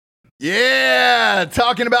Yeah,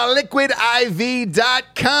 talking about liquidiv.com,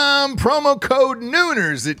 promo code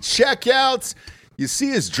Nooners at checkout. You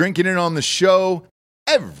see us drinking it on the show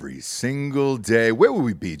every single day. Where would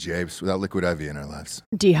we be, James, without Liquid IV in our lives?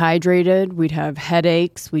 Dehydrated. We'd have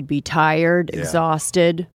headaches. We'd be tired,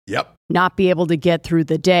 exhausted. Yep. Not be able to get through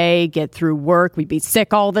the day, get through work. We'd be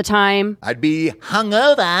sick all the time. I'd be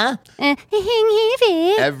hungover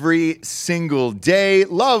every single day.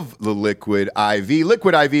 Love the Liquid IV.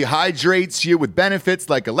 Liquid IV hydrates you with benefits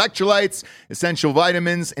like electrolytes, essential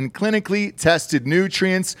vitamins, and clinically tested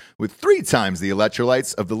nutrients with 3 times the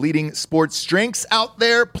electrolytes of the leading sports drinks out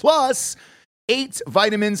there, plus 8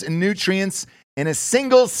 vitamins and nutrients in a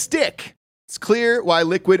single stick. It's clear why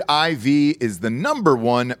Liquid IV is the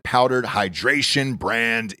 #1 powdered hydration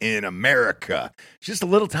brand in America. It's just a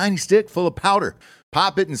little tiny stick full of powder.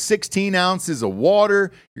 Pop it in 16 ounces of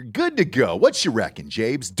water. You're good to go. What you reckon,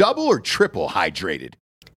 Jabes? Double or triple hydrated?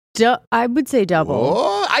 I would say double.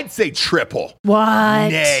 Oh, I'd say triple. What?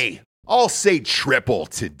 Nay, I'll say triple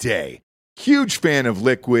today. Huge fan of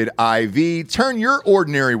Liquid IV. Turn your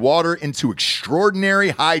ordinary water into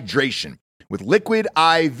extraordinary hydration. With Liquid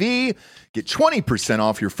IV, get 20%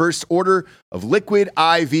 off your first order of Liquid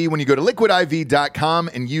IV when you go to liquidiv.com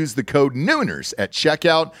and use the code Nooners at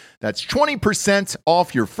checkout. That's 20%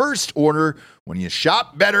 off your first order when you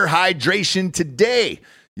shop better hydration today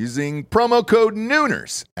using promo code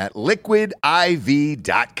Nooners at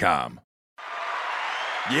liquidiv.com.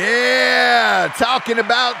 Yeah, talking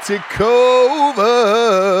about Tecovas.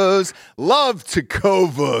 Love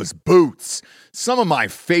Tecovas boots. Some of my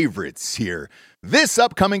favorites here. This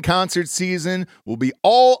upcoming concert season will be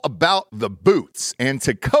all about the boots, and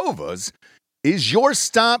Tecovas is your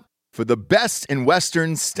stop for the best in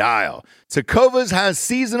Western style. Tecovas has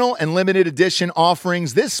seasonal and limited edition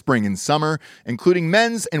offerings this spring and summer, including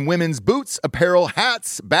men's and women's boots, apparel,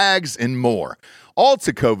 hats, bags, and more. All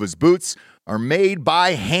Tecovas boots are made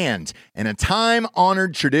by hand in a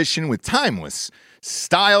time-honored tradition with timeless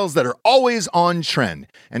styles that are always on trend.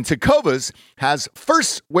 And Tecovas has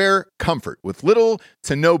first wear comfort with little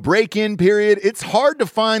to no break-in period. It's hard to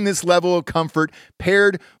find this level of comfort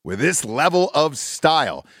paired with this level of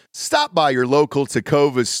style. Stop by your local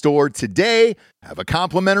Tecovas store today, have a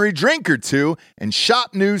complimentary drink or two, and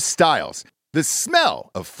shop new styles. The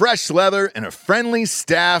smell of fresh leather and a friendly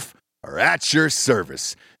staff are at your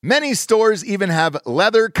service. Many stores even have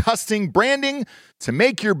leather custom branding to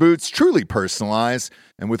make your boots truly personalized.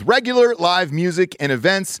 And with regular live music and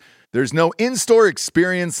events, there's no in-store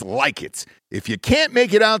experience like it. If you can't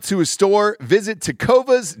make it out to a store, visit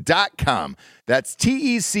tecovas.com. That's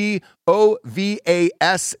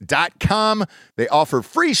TECOVAS.com. They offer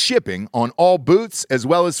free shipping on all boots, as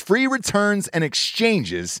well as free returns and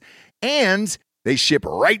exchanges. And they ship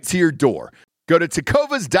right to your door. Go to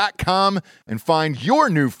tecovas.com and find your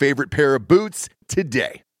new favorite pair of boots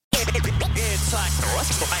today. Ladies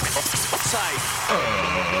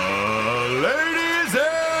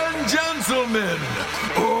and gentlemen,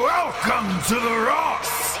 welcome to the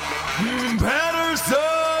Ross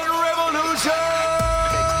Patterson Revolution!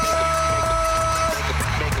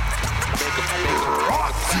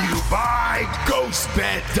 Brought to you by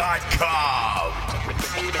GhostBed.com.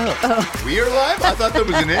 We are live? I thought that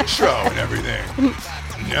was an intro and everything.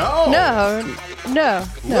 No.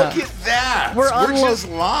 Look at that. We're just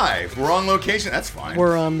live. We're on location. That's fine.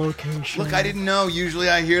 We're on location. Look, I didn't know. Usually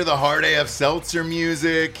I hear the Hard AF Seltzer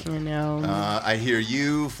music. I know. I hear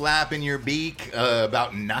you flapping your beak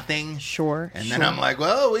about nothing. Sure. And then I'm like,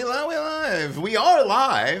 well, we live. We are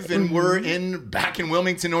live, and we're back in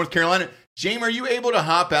Wilmington, North Carolina. James, are you able to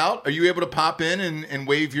hop out? Are you able to pop in and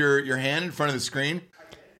wave your hand in front of the screen?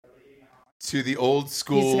 To the old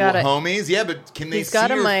school homies. Yeah, but can they see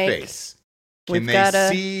your face? Can they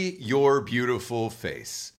see your beautiful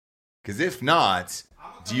face? Because if not,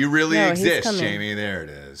 do you really exist, Jamie? There it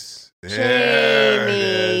is.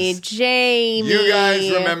 Jamie. You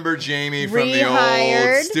guys remember Jamie from the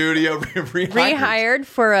old studio? Rehired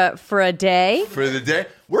for a day. For the day.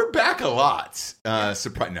 We're back a lot.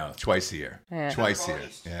 Twice a year. Yeah. Twice a year.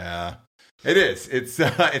 Yeah. It is.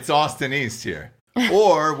 It's Austin East here.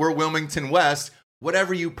 Or we're Wilmington West,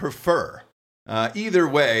 whatever you prefer. Either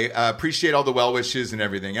way, appreciate all the well wishes and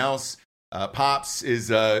everything else. Pops is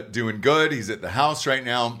doing good. He's at the house right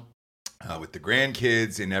now with the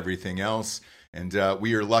grandkids and everything else. And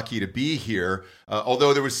we are lucky to be here.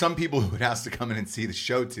 Although there were some people who had asked to come in and see the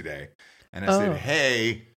show today. And I said,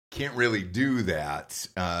 hey, can't really do that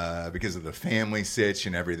because of the family sitch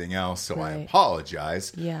and everything else. So I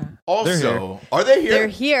apologize. Yeah. Also, are they here? They're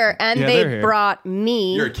here, and they brought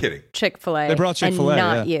me. You're kidding. Chick-fil-A. They brought Chick-fil-A, and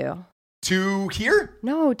not you. To here?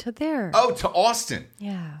 No, to there. Oh, to Austin.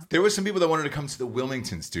 Yeah. There were some people that wanted to come to the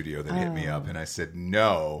Wilmington studio that hit me up, and I said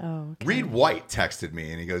no. Oh, okay. Reed White texted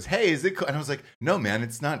me, and he goes, "Hey, is it cool?" And I was like, "No, man,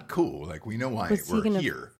 it's not cool. Like, we know why we're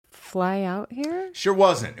here." Fly out here? Sure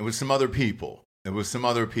wasn't. It was some other people.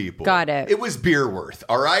 Got it. It was Beerworth,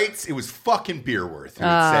 all right? It was fucking Beerworth. And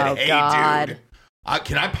it said, "Hey, God. dude,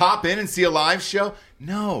 can I pop in and see a live show?"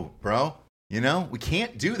 No, bro. You know, we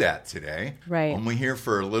can't do that today. Right. Only here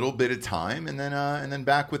for a little bit of time and then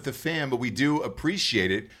back with the fam. But we do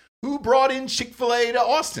appreciate it. Who brought in Chick-fil-A to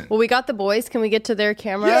Austin? Well, we got the boys. Can we get to their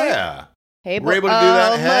camera? Yeah. Hey, we're able to do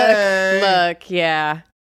that. Hey. Look, yeah.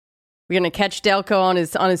 We're going to catch Delco on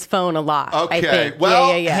his phone a lot. Okay. I think.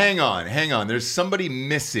 Well, yeah. hang on. There's somebody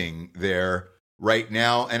missing there right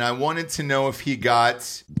now. And I wanted to know if he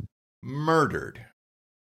got murdered.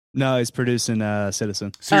 No, he's producing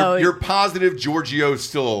Citizen. So you're positive Giorgio's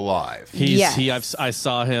still alive? I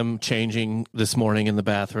saw him changing this morning in the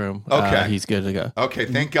bathroom. Okay. He's good to go. Okay,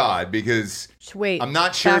 thank God, because wait, I'm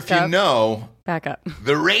not sure if you know. Back up.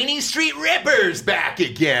 The Rainy Street Ripper's back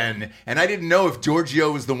again. And I didn't know if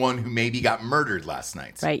Giorgio was the one who maybe got murdered last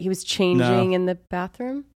night. Right, he was changing in the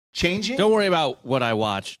bathroom. Changing? Don't worry about what I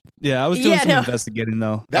watched. Yeah, I was doing some investigating,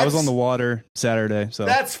 though. I was on the water Saturday. So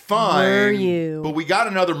that's fine. Were you? But we got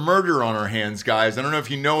another murder on our hands, guys. I don't know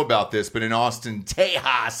if you know about this, but in Austin,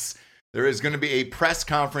 Tejas, there is going to be a press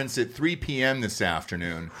conference at 3 p.m. this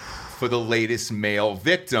afternoon for the latest male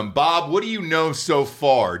victim. Bob, what do you know so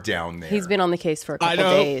far down there? He's been on the case for a couple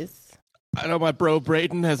days. I know my bro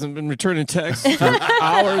Brayden hasn't been returning texts for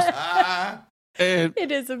hours. And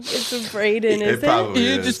it's a Braden, it probably he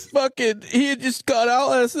is. He had just got out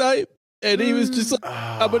last night, and he was just like,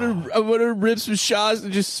 I'm gonna rip some shots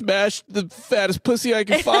and just smash the fattest pussy I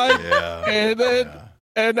can find.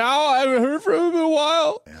 And now I haven't heard from him in a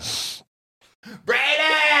while. Yeah.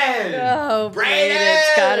 Braden! Oh, Braden.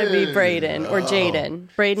 It's got to be Braden or Jaden.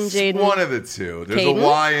 Braden, Jaden. One of the two. There's Caden? a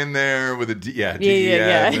Y in there with a D. Yeah, D-E-N.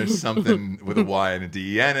 Yeah. There's something with a Y and a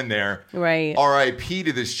D-E-N in there. Right. R.I.P.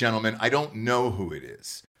 to this gentleman. I don't know who it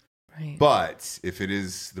is. Right. But if it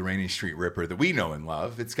is the Rainy Street Ripper that we know and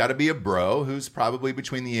love, it's got to be a bro who's probably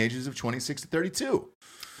between the ages of 26 to 32.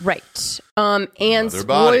 Right. And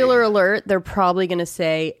spoiler alert, they're probably going to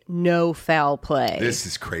say no foul play. This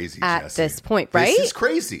is crazy, at Jesse. this point, right? This is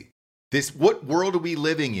crazy. What world are we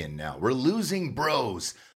living in now? We're losing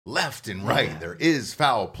bros left and right. Yeah. There is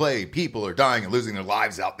foul play. People are dying and losing their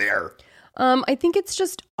lives out there. I think it's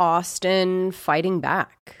just Austin fighting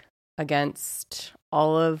back against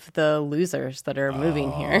all of the losers that are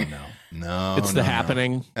moving here. No, it's the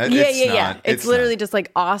happening. Yeah. It's literally just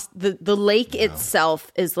like the lake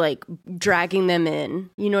itself is like dragging them in.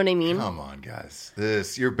 You know what I mean? Come on, guys.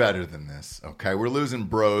 You're better than this. Okay, we're losing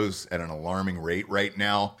bros at an alarming rate right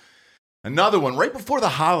now. Another one right before the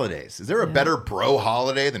holidays. Is there a better bro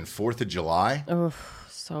holiday than 4th of July? Oh,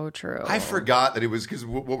 so true. I forgot that it was because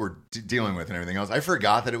what we're dealing with and everything else. I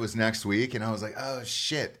forgot that it was next week, and I was like, oh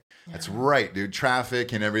shit. That's right, dude.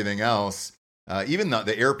 Traffic and everything else. Even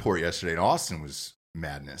the airport yesterday in Austin was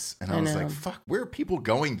madness. And I was like, fuck, where are people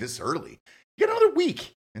going this early? You got another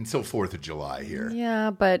week until 4th of July here.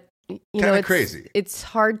 Yeah, but you know, it's crazy. It's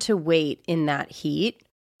hard to wait in that heat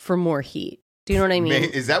for more heat. Do you know what I mean?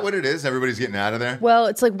 Is that what it is? Everybody's getting out of there? Well,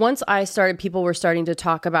 it's like once I started, people were starting to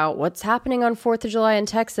talk about what's happening on 4th of July in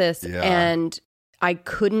Texas. Yeah. And I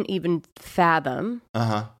couldn't even fathom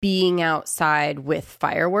being outside with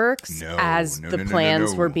fireworks as the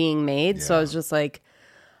plans were being made. Yeah. So I was just like,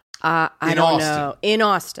 I don't know. In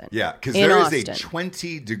Austin. Yeah, because there is a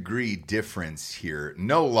 20-degree difference here.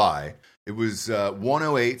 No lie. It was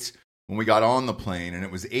 108 when we got on the plane, and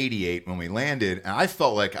it was 88 when we landed. And I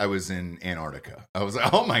felt like I was in Antarctica. I was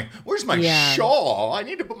like, oh my, where's my shawl? I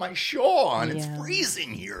need to put my shawl on. Yeah. It's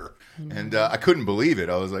freezing here. And I couldn't believe it.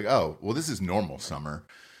 I was like, oh, well, this is normal summer,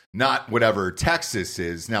 not whatever Texas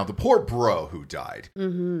is. Now, the poor bro who died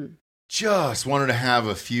just wanted to have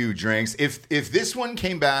a few drinks. If this one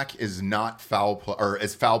came back as not foul play, or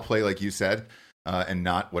as foul play, like you said, and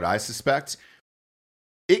not what I suspect,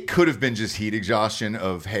 it could have been just heat exhaustion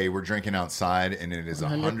of, hey, we're drinking outside and it is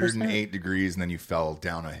 108 degrees and then you fell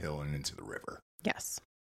down a hill and into the river. Yes.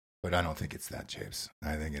 But I don't think it's that, Japes.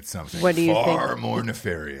 I think it's something far more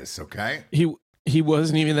nefarious, okay? He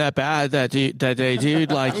wasn't even that bad that day,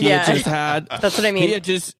 dude. Like he had just had. That's what I mean.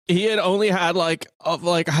 He had only had like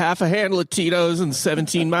half a handle of Tito's and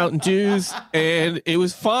 17 Mountain Dews, and it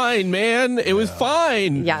was fine, man. It was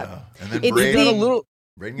fine. Yeah. And then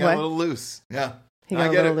Braden got a little loose. Yeah. He got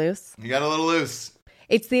a little loose. He got a little loose.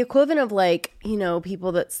 It's the equivalent of like,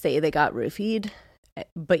 people that say they got roofied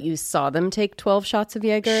but you saw them take 12 shots of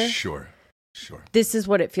Jaeger. Sure. This is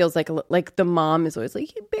what it feels like. Like the mom is always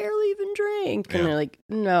like, he barely even drank. And they're like,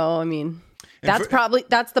 no, I mean, that's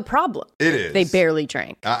the problem. It is. They barely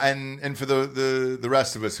drank. And for the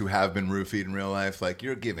rest of us who have been roofied in real life, like,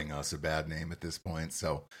 you're giving us a bad name at this point.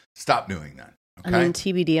 So stop doing that. Okay? I mean,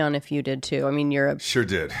 TBD on if you did too. I mean, sure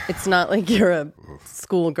did. It's not like you're a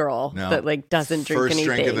schoolgirl that like doesn't drink anything.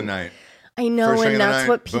 First drink of the night. I know, and that's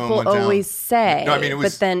what people always say. No, I mean,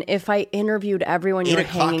 but then if I interviewed everyone you were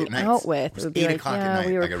hanging out with, it would be like, yeah,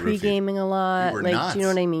 we were pre-gaming a lot. We were like, nuts. do you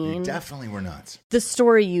know what I mean? We definitely were nuts. The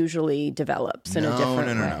story usually develops in a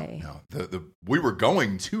different way. No. We were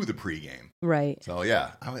going to the pregame. Right. So,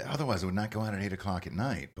 yeah. Otherwise, it would not go out at 8 o'clock at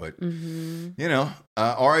night. But,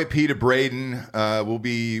 R.I.P. to Braden. We'll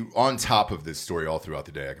be on top of this story all throughout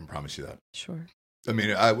the day. I can promise you that. Sure. I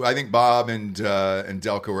mean, I think Bob and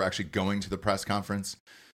Delco were actually going to the press conference.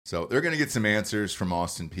 So they're going to get some answers from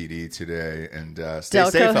Austin PD today. And stay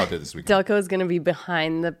safe out there this weekend. Delco is going to be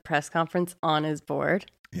behind the press conference on his board.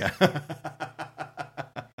 Yeah.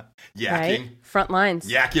 Yakking. Right? Front lines.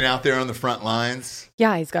 Yakking out there on the front lines.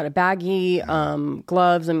 Yeah, he's got a baggie,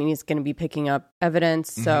 gloves. I mean, he's going to be picking up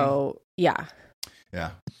evidence. So, yeah.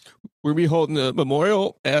 Yeah. We'll be holding the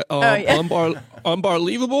memorial at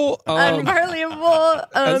Unbelievable. Unbelievable.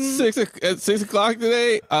 At 6 o'clock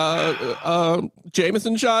today.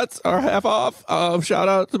 Jameson shots are half off. Shout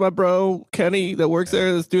out to my bro Kenny that works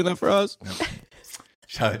there that's doing that for us.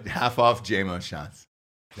 Yep. Half off JMO shots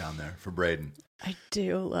down there for Braden. I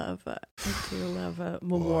do love a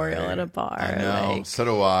memorial at a bar. I know. Like, so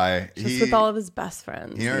do I. Just with all of his best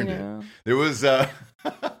friends. He earned it. There was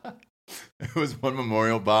It was one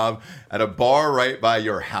memorial, Bob, at a bar right by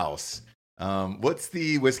your house. What's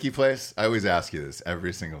the whiskey place? I always ask you this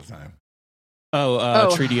every single time.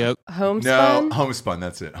 Treaty Oak. Homespun? No, Homespun.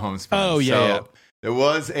 That's it. Homespun. Oh, yeah. There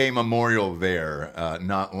was a memorial there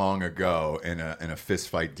not long ago, and a fist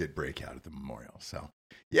fight did break out at the memorial. So,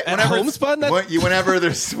 yeah, at Homespun. Whenever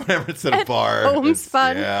it's at a bar,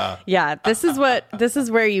 Homespun. Yeah. This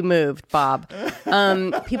is where you moved, Bob.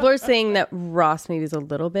 People are saying that Ross maybe is a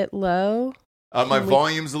little bit low. My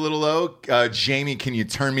volume's a little low. Jamie, can you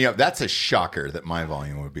turn me up? That's a shocker that my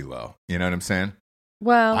volume would be low. You know what I'm saying?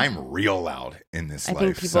 Well, I'm real loud in this life. I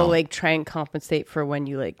think people like try and compensate for when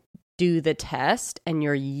you like do the test and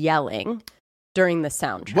you're yelling during the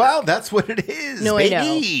soundtrack. Well, that's what it is. No, baby. I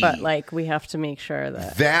know, but like we have to make sure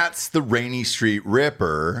that that's the Rainy Street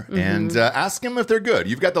Ripper, and ask them if they're good.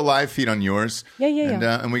 You've got the live feed on yours,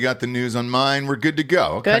 and we got the news on mine. We're good to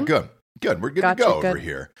go. Okay, good. We're good to go over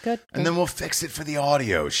here. Good. And then we'll fix it for the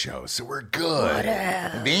audio show, so we're good,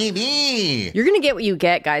 baby. You're gonna get what you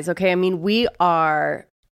get, guys. Okay, I mean we are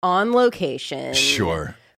on location.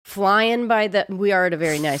 Sure. Flying by we are at a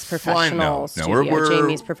very nice professional studio,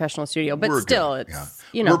 Jamie's professional studio, but still, it's,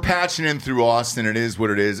 we're patching in through Austin. It is what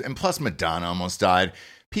it is. And plus Madonna almost died.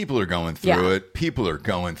 People are going through it. People are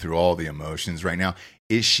going through all the emotions right now.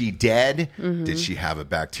 Is she dead? Mm-hmm. Did she have a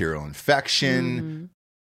bacterial infection? Mm-hmm.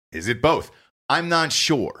 Is it both? I'm not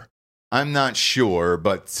sure,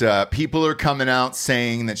 but people are coming out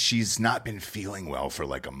saying that she's not been feeling well for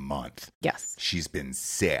like a month. Yes. She's been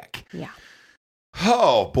sick. Yeah.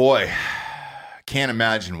 Oh, boy. Can't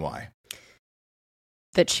imagine why.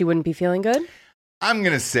 That she wouldn't be feeling good? I'm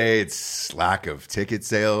going to say it's lack of ticket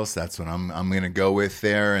sales. That's what I'm going to go with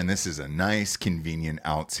there. And this is a nice, convenient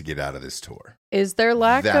out to get out of this tour. Is there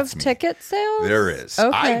lack of ticket sales? There is.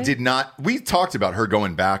 Okay. I did not. We talked about her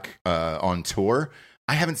going back on tour.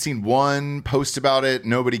 I haven't seen one post about it.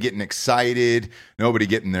 Nobody getting excited. Nobody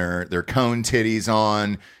getting their cone titties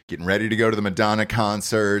on, getting ready to go to the Madonna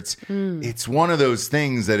concerts. It's one of those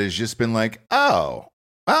things that has just been like, oh,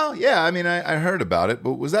 well, yeah, I mean, I heard about it,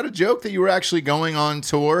 but was that a joke that you were actually going on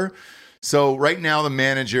tour? So right now the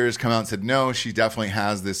manager has come out and said, no, she definitely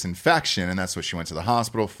has this infection, and that's what she went to the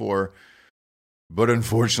hospital for. But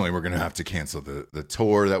unfortunately, we're going to have to cancel the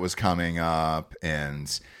tour that was coming up,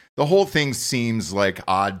 and the whole thing seems like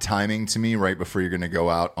odd timing to me right before you're going to go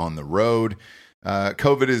out on the road.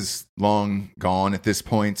 COVID is long gone at this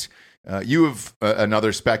point. You have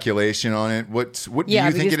another speculation on it. What do you think it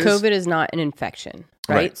is? Yeah, because COVID is not an infection,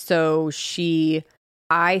 right? So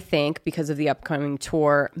I think because of the upcoming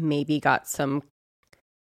tour, maybe got some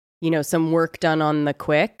work done on the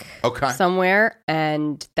quick somewhere,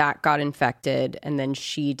 and that got infected, and then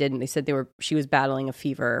she didn't. They said she was battling a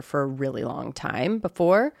fever for a really long time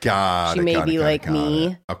before. Got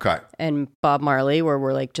me okay. and Bob Marley, where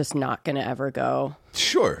we're like just not going to ever go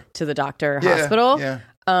to the doctor hospital. Yeah.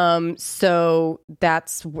 So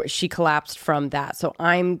that's she collapsed from that. So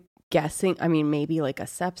I'm guessing, I mean, maybe like a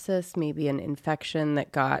sepsis, maybe an infection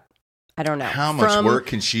that got, I don't know. How much work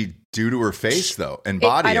can she do to her face, though, and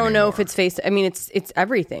body? I don't know if it's face. I mean, it's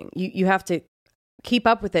everything. You have to keep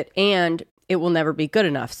up with it, and it will never be good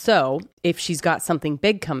enough. So if she's got something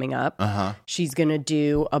big coming up, she's going to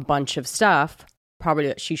do a bunch of stuff, probably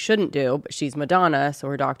that she shouldn't do, but she's Madonna. So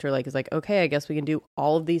her doctor is like, okay, I guess we can do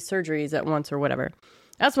all of these surgeries at once or whatever.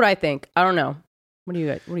 That's what I think. I don't know. What do you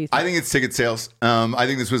think? I think it's ticket sales. I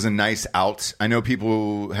think this was a nice out. I know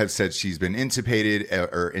people have said she's been intubated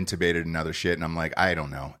and other shit. And I'm like, I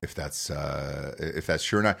don't know if that's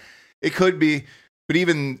true or not. It could be. But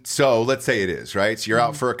even so, let's say it is, right? So you're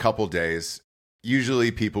out for a couple days. Usually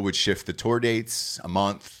people would shift the tour dates a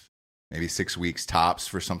month, maybe 6 weeks tops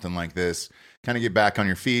for something like this. Kind of get back on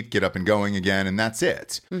your feet, get up and going again, and that's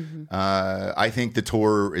it. I think the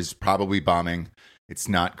tour is probably bombing. It's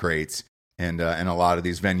not great. And a lot of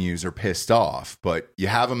these venues are pissed off. But you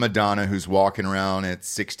have a Madonna who's walking around at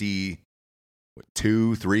 3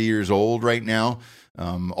 years old right now.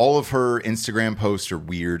 All of her Instagram posts are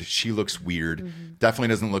weird. She looks weird. Definitely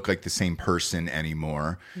doesn't look like the same person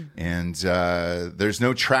anymore. And there's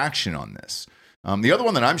no traction on this. The other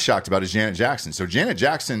one that I'm shocked about is Janet Jackson. So Janet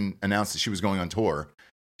Jackson announced that she was going on tour.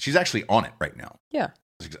 She's actually on it right now. Yeah.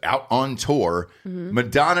 She's out on tour.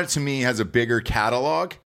 Madonna, to me, has a bigger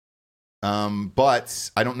catalog.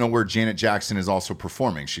 But I don't know where Janet Jackson is also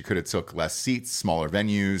performing. She could have took less seats, smaller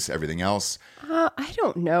venues, everything else. I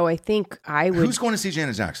don't know. I think I would. Who's going to see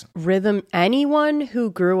Janet Jackson? Anyone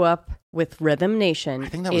who grew up with Rhythm Nation I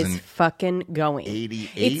think that was is fucking going. 88.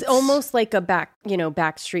 It's almost like a not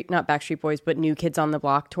Backstreet Boys, but New Kids on the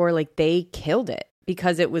Block tour. Like they killed it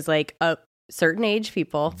because it was like a certain age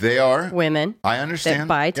people. They are women. I understand. That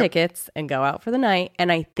buy tickets and go out for the night.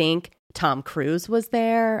 And I think Tom Cruise was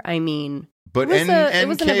there. I mean, but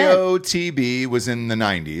NKOTB was in the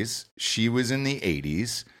 90s. She was in the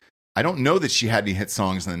 80s. I don't know that she had any hit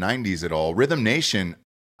songs in the 90s at all. Rhythm Nation,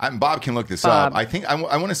 Bob can look this up. I think I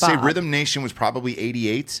want to say Rhythm Nation was probably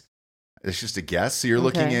 88. It's just a guess. So you're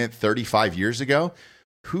looking at 35 years ago.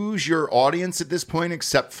 Who's your audience at this point,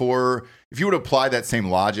 except for if you would apply that same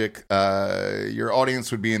logic, your audience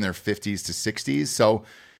would be in their 50s to 60s. So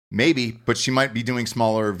maybe, but she might be doing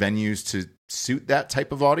smaller venues to suit that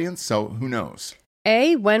type of audience. So who knows?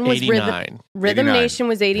 When was 89. Rhythm Nation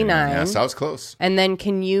was 89. Yes, I was close. And then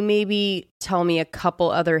can you maybe tell me a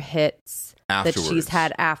couple other hits Afterwards. that she's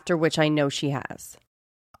had after, which I know she has?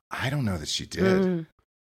 I don't know that she did.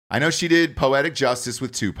 I know she did Poetic Justice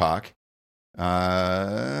with Tupac.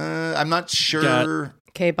 I'm not sure.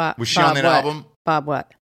 Okay, Bob. Was she on that album? Bob,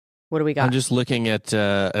 what? What do we got? I'm just looking at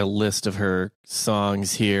a list of her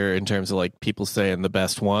songs here in terms of like people saying the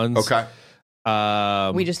best ones. Okay.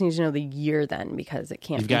 We just need to know the year then because it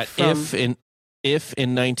can't. You've got If in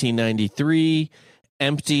 1993,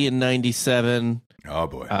 Empty in 97. Oh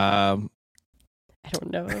boy. I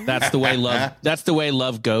don't know. That's the way love. That's the way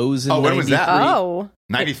love goes. In when was that?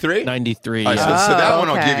 93. 93. So that one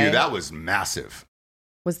I'll give you. That was massive.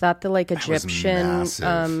 Was that the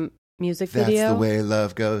Egyptian music video? That's the way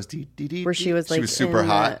love goes. Where she was she was super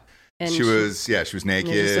hot. And she was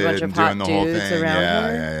naked just a bunch of doing hot the whole dudes thing. around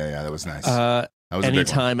her. Yeah. That was nice. That was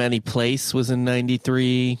Anytime, Any Place was in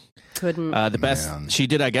 93. Couldn't. The best she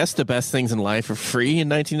did, I guess, The Best Things in Life for free in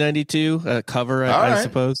 1992. A cover, I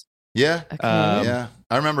suppose. Yeah. Okay. Yeah.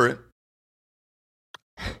 I remember it.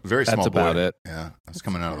 Very small. That's about it. Yeah. I was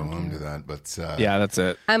coming out of the womb to that, but yeah, that's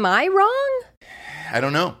it. Am I wrong? I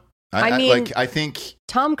don't know. I think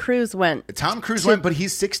Tom Cruise went. But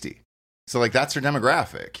he's 60. So that's her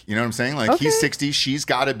demographic. You know what I'm saying? He's 60. She's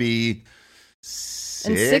got to be 60.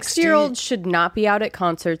 And 60-year-olds should not be out at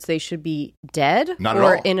concerts. They should be dead not at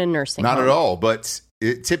or all. in a nursing home. Not at all. But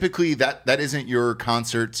typically that isn't your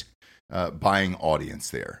concert buying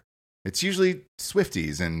audience there. It's usually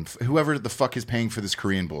Swifties and whoever the fuck is paying for this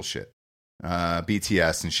Korean bullshit.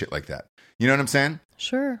 BTS and shit like that. You know what I'm saying?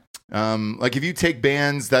 Sure. If you take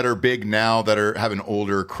bands that are big now that have an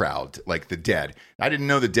older crowd, like The Dead. I didn't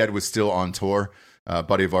know The Dead was still on tour. A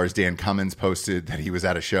buddy of ours, Dan Cummins, posted that he was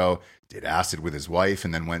at a show, did acid with his wife,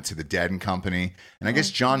 and then went to The Dead and Company. And I guess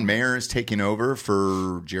John Mayer is taking over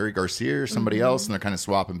for Jerry Garcia or somebody else, and they're kind of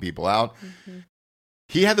swapping people out.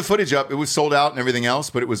 He had the footage up. It was sold out and everything else,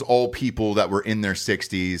 but it was all people that were in their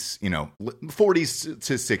 60s, 40s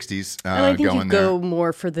to 60s. And I think going you go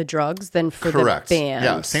more for the drugs than for the band.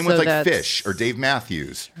 Yeah, same with Fish or Dave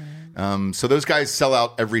Matthews. So those guys sell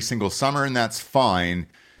out every single summer, and that's fine.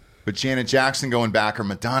 But Janet Jackson going back or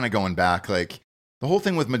Madonna going back, the whole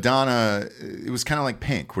thing with Madonna, it was kind of like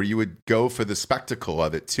Pink, where you would go for the spectacle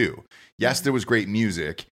of it too. Yes, there was great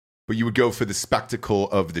music, but you would go for the spectacle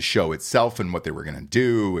of the show itself and what they were going to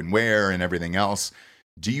do and wear and everything else.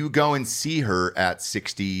 Do you go and see her at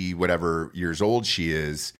 60, whatever years old she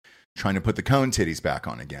is, trying to put the cone titties back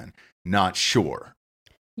on again? Not sure.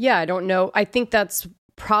 Yeah, I don't know. I think that's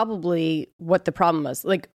probably what the problem was.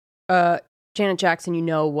 Like, Janet Jackson, you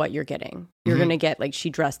know what you're getting. You're going to get, like, she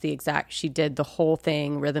did the whole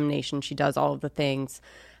thing, Rhythm Nation, she does all of the things,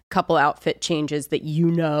 couple outfit changes that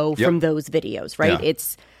from those videos, right? Yeah.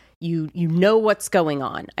 It's, you know what's going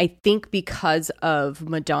on. I think because of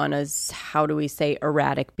Madonna's, how do we say,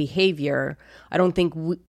 erratic behavior, I don't think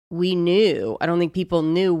I don't think people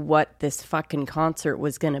knew what this fucking concert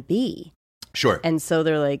was going to be. Sure. And so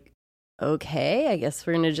they're like, okay, I guess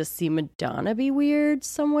we're going to just see Madonna be weird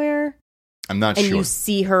somewhere. I'm not sure. And you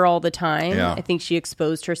see her all the time. Yeah. I think she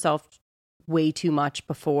exposed herself way too much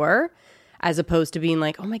before, as opposed to being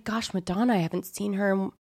like, oh my gosh, Madonna, I haven't seen her.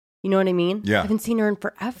 You know what I mean? Yeah. I haven't seen her in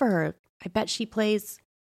forever. I bet she plays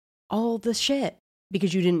all the shit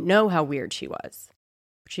because you didn't know how weird she was.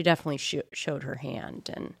 She definitely showed her hand,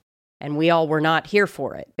 and we all were not here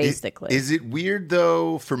for it, basically. Is it weird,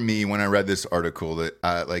 though, for me when I read this article that,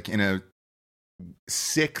 like, in a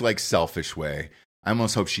sick, like, selfish way, I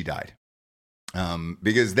almost hope she died.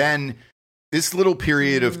 Because then this little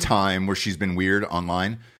period of time where she's been weird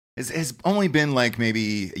online has only been, like,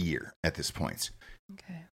 maybe a year at this point.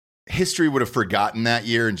 Okay. History would have forgotten that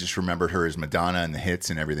year and just remembered her as Madonna and the hits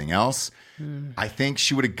and everything else. I think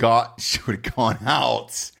she would have gone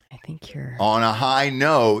out. I think you're on a high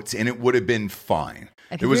note, and it would have been fine.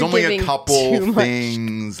 There was only a couple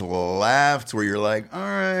things left where you're like, all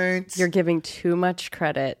right. You're giving too much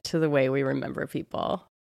credit to the way we remember people.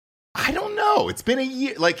 I don't know. It's been a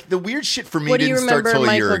year. Like, the weird shit for me what didn't start till a year ago.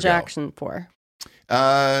 What do you remember Michael Jackson for?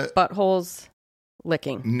 Buttholes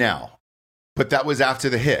licking. No. But that was after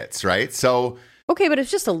the hits, right? So. Okay, but it's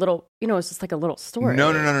just a little, it's just like a little story.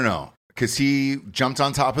 No. Because he jumped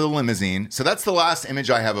on top of the limousine. So that's the last image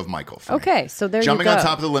I have of Michael. Okay, so there you go. Jumping on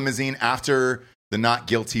top of the limousine after the not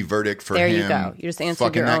guilty verdict for him. There you go. You just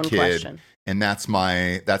answered your own question. And that's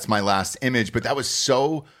my last image. But that was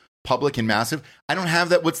so public and massive. I don't have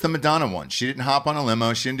that. What's the Madonna one? She didn't hop on a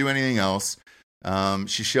limo. She didn't do anything else.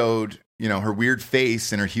 She showed, her weird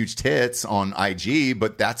face and her huge tits on IG,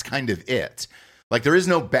 but that's kind of it. Like, there is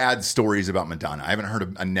no bad stories about Madonna. I haven't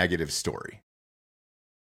heard a negative story.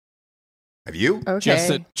 Have you?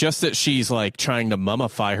 Okay. Just that she's like trying to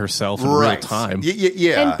mummify herself in real time.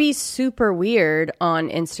 Yeah. And be super weird on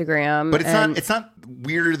Instagram. But it's not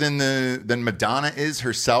weirder than Madonna is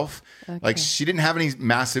herself. Okay. Like, she didn't have any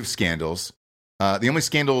massive scandals. The only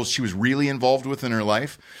scandal she was really involved with in her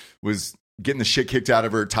life was getting the shit kicked out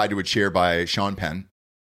of her tied to a chair by Sean Penn.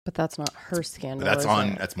 But that's not her scandal. That's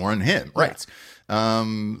more on him, right?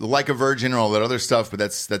 Like a Virgin or all that other stuff, but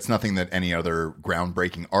that's nothing that any other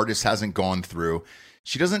groundbreaking artist hasn't gone through.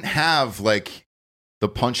 She doesn't have, like, the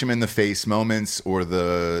punch him in the face moments or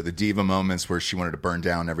the diva moments where she wanted to burn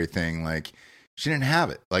down everything. Like, she didn't have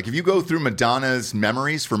it. Like, if you go through Madonna's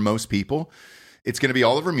memories for most people, it's going to be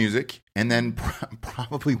all of her music and then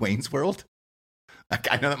probably Wayne's World.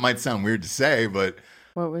 Like, I know that might sound weird to say, but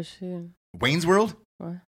what was she in? Wayne's World?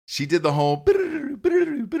 What? She did the whole,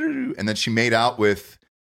 and then she made out with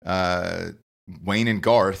Wayne and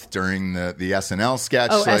Garth during the SNL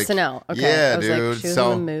sketch. Oh, like, SNL. Okay. Yeah, dude. Like, she was in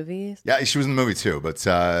the movies? Yeah, she was in the movie too. But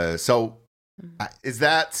is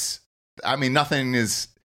that, I mean, nothing is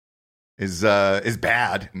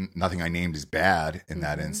bad. Nothing I named is bad in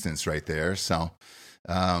that instance right there. So,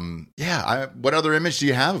 what other image do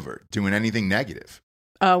you have of her doing anything negative?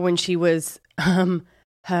 When she was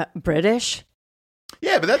British.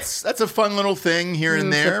 Yeah, but that's a fun little thing here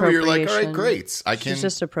and there where you're like, all right, great. She's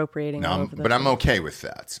just appropriating. But I'm okay with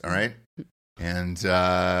that. All right. And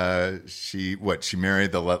she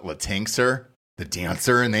married the Latinxer, the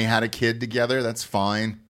dancer, and they had a kid together. That's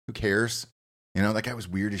fine. Who cares? That guy was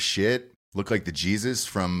weird as shit. Looked like the Jesus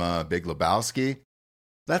from Big Lebowski.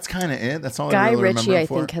 That's kind of it. That's all I really remember. Guy Ritchie, I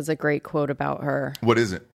think, has a great quote about her. What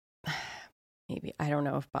is it? Maybe. I don't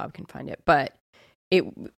know if Bob can find it, but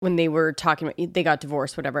when they were talking about, they got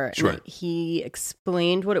divorced, whatever. Sure. He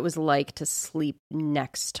explained what it was like to sleep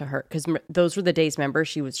next to her. Because those were the days, remember,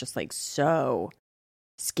 she was just like so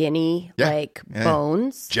skinny,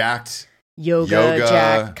 bones. Jacked. Yoga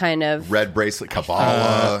jack, kind of. Red bracelet,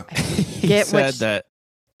 Kabbalah.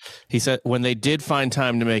 He said when they did find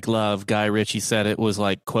time to make love, Guy Ritchie said it was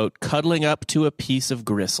like, quote, cuddling up to a piece of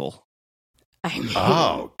gristle. I mean,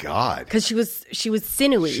 oh God! Because she was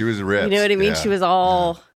sinewy. She was ripped. You know what I mean? Yeah. She was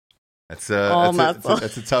all muscle.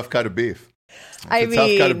 That's a tough cut of beef. I mean,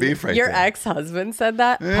 tough kind of beef your ex-husband said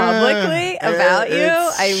that publicly about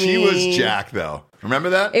you. She was Jack, though.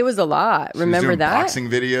 Remember that? It was a lot. Remember that? Boxing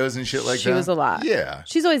videos and shit like that. She was a lot. Yeah.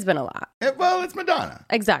 She's always been a lot. Well, it's Madonna.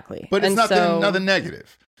 Exactly. But it's nothing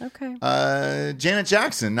negative. Okay. Janet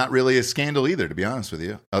Jackson, not really a scandal either, to be honest with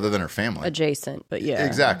you, other than her family. Adjacent, but yeah.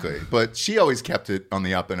 Exactly. But she always kept it on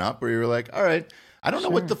the up and up, where you were like, all right, I don't know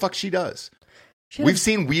what the fuck she does. We've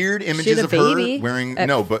seen weird images of her wearing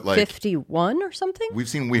 51 or something. We've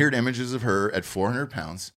seen weird images of her at 400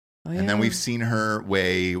 pounds. Oh, yeah. And then we've seen her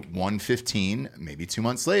weigh 115, maybe 2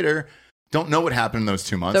 months later. Don't know what happened in those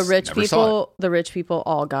 2 months. The rich people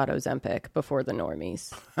all got Ozempic before the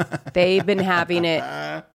normies. They've been having it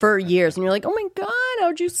for years. And you're like, oh my God,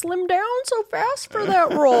 how'd you slim down so fast for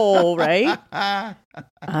that role, right?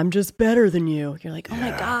 I'm just better than you. You're like, oh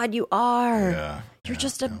my God, you are. Yeah. You're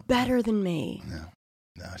just better than me.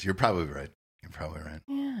 No, you're probably right.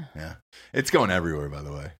 Yeah. Yeah. It's going everywhere, by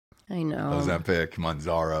the way. I know. Ozempic,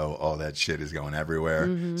 Mounjaro, all that shit is going everywhere.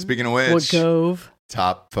 Mm-hmm. Speaking of which, Gove.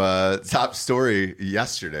 Top story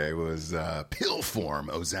yesterday was pill form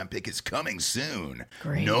Ozempic is coming soon.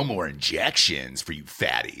 Great. No more injections for you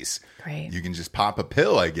fatties. Great. You can just pop a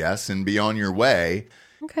pill, I guess, and be on your way.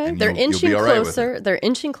 Okay, they're inching closer. They're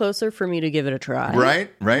inching closer for me to give it a try. Right.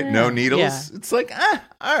 Yeah. No needles. Yeah. It's like,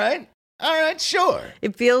 all right, sure.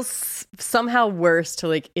 It feels somehow worse to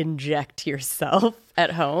like inject yourself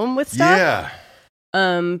at home with stuff.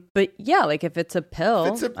 Yeah. But yeah, like if it's a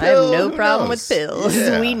pill, I have no problem with pills.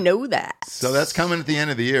 Yeah. We know that. So that's coming at the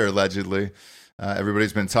end of the year, allegedly.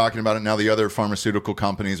 Everybody's been talking about it. Now the other pharmaceutical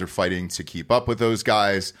companies are fighting to keep up with those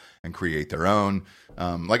guys and create their own.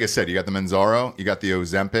 Like I said, you got the Mounjaro, you got the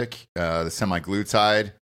Ozempic, the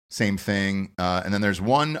semaglutide, same thing. And then there's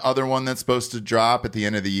one other one that's supposed to drop at the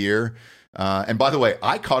end of the year. And by the way,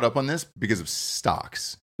 I caught up on this because of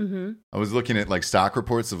stocks. Mm-hmm. I was looking at like stock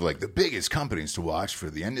reports of like the biggest companies to watch for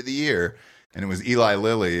the end of the year. And it was Eli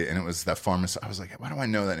Lilly, and it was that pharmaceutical. I was like, why do I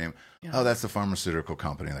know that name? Yeah. Oh, that's the pharmaceutical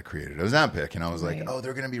company that created Ozempic. And I was like, oh,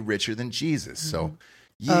 they're going to be richer than Jesus. Mm-hmm. So,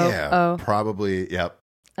 yeah, probably, yep.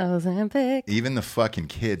 Ozempic. Even the fucking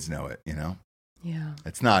kids know it, you know? Yeah.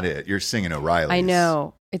 It's not it. You're singing O'Reilly's. I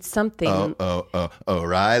know. It's something.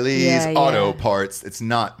 O'Reilly's Auto Parts. It's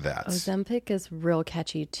not that. Ozempic is real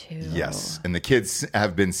catchy, too. Yes. And the kids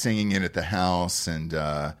have been singing it at the house, and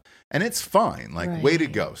it's fine. Like, way to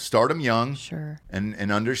go. Start them young. Sure.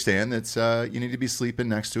 And understand that you need to be sleeping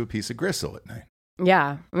next to a piece of gristle at night.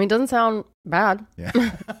 Yeah. I mean, it doesn't sound bad. Yeah. You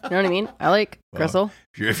know what I mean? I like gristle.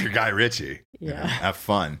 If you're Guy Ritchie, yeah. Have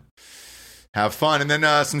fun. Have fun. And then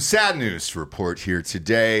some sad news to report here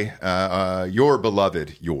today. Your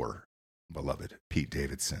beloved Pete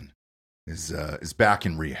Davidson is back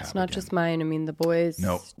in rehab. It's not again. just mine. I mean, the boys.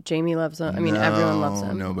 Nope. Jamie loves him. I mean, everyone loves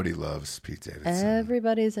him. Nobody loves Pete Davidson.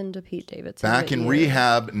 Everybody's into Pete Davidson. Back in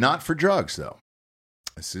rehab, not for drugs, though.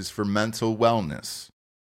 This is for mental wellness.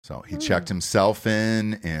 So he checked himself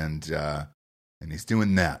in, and he's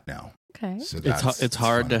doing that now. Okay. So it's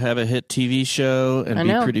hard to have a hit TV show and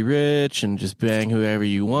be pretty rich and just bang whoever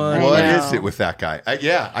you want. What is it with that guy?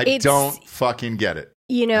 I don't fucking get it.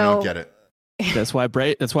 You know, I don't get it. That's why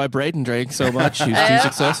Braden drank so much. He was too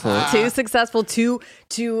successful. Too successful. Too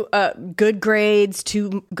good grades.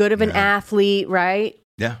 Too good of an athlete. Right.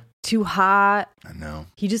 Yeah. Too hot. I know.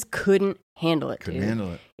 He just couldn't handle it. Couldn't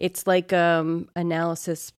handle it. It's like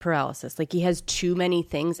analysis paralysis. Like he has too many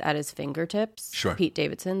things at his fingertips. Sure. Pete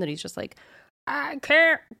Davidson, that he's just like, I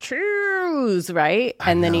can't choose, right?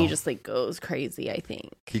 And then he just like goes crazy, I think.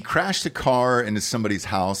 He crashed a car into somebody's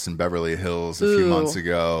house in Beverly Hills a few months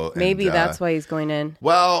ago. Maybe that's why he's going in.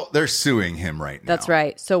 Well, they're suing him right now. That's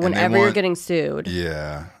right. So whenever you're getting sued,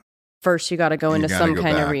 first you got to go into some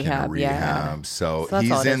kind of rehab. Yeah. So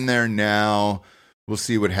he's in there now. We'll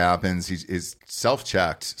see what happens. He's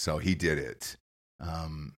self-checked, so he did it.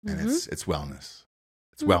 And it's wellness.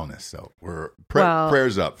 It's wellness. So we're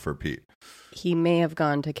prayers up for Pete. He may have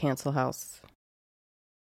gone to Cancel House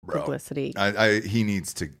publicity. He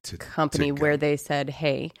needs to company where they said,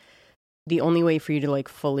 hey, the only way for you to like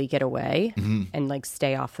fully get away and like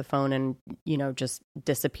stay off the phone and, you know, just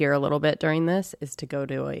disappear a little bit during this is to go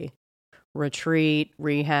to a retreat,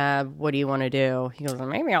 rehab. What do you want to do? He goes, well,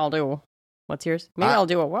 maybe I'll do. What's yours? Maybe I'll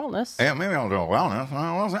do a wellness. Yeah, maybe I'll do a wellness.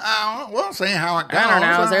 We'll see how it goes. I don't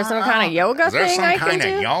know. Is there some kind of yoga thing I can do? Is there some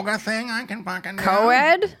kind of yoga thing I can fucking do?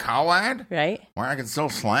 Co-ed? Right. Where I can still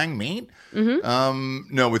slang meat?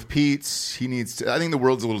 Mm-hmm. No, with Pete, he needs to... I think the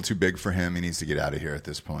world's a little too big for him. He needs to get out of here at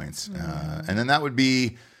this point. And then that would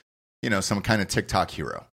be, you know, some kind of TikTok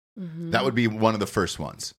hero. That would be one of the first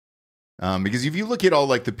ones. Because if you look at all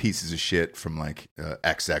like the pieces of shit from like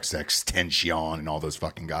XXX Tentacion and all those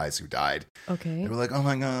fucking guys who died, okay, they were like, oh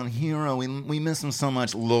my god, hero, we miss him so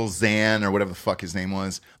much. Lil Xan or whatever the fuck his name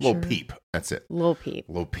was, Lil Peep, that's it, Lil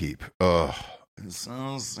Peep. Ugh,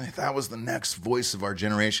 that was the next voice of our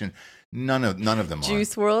generation. None of them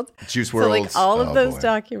Juice are. WRLD. So like all of those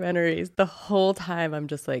documentaries, the whole time I'm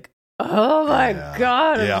just like, oh my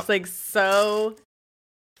god, I'm just like so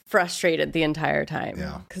frustrated the entire time.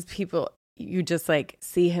 Yeah. Because people, you just like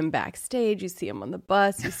see him backstage, you see him on the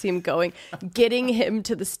bus, you see him getting him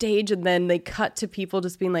to the stage, and then they cut to people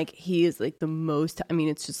just being like, he is like the most, I mean,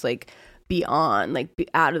 it's just like beyond, like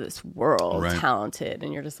out of this world talented.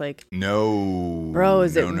 And you're just like, no, bro,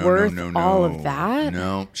 is it worth all of that?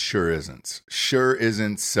 No, sure isn't.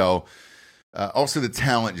 So also the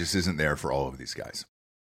talent just isn't there for all of these guys.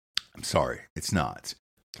 I'm sorry, it's not.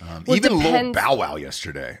 Even Lil Bow Wow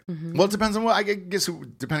yesterday. Mm-hmm. Well, it depends on what, I guess,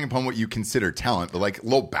 depending upon what you consider talent. But like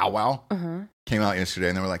Lil Bow Wow came out yesterday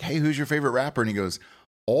and they were like, hey, who's your favorite rapper? And he goes,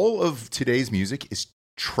 all of today's music is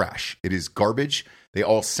trash. It is garbage. They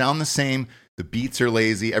all sound the same. The beats are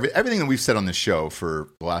lazy. Everything that we've said on this show for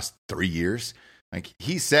the last 3 years, like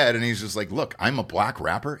he said, and he's just like, look, I'm a black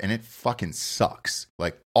rapper and it fucking sucks.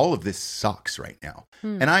 Like all of this sucks right now.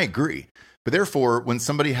 And I agree. But therefore, when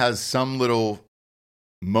somebody has some little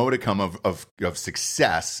modicum of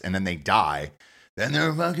success and then they die, then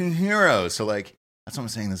they're fucking heroes. So like, that's what I'm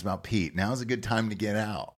saying this about Pete. Now's a good time to get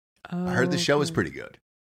out. I heard the show is pretty good.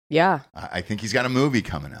 Yeah. I think he's got a movie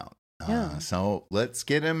coming out. So let's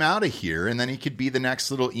get him out of here. And then he could be the next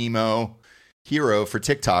little emo hero for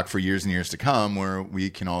TikTok for years and years to come, where we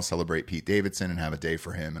can all celebrate Pete Davidson and have a day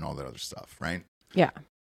for him and all that other stuff. Right. Yeah.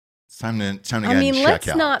 It's time to get I mean, check let's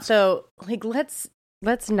out. not though, like,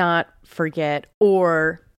 let's not forget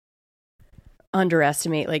or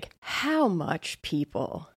underestimate like how much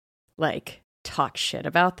people like talk shit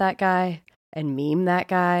about that guy and meme that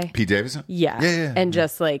guy. Pete Davidson? Yeah. And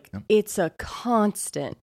just like, it's a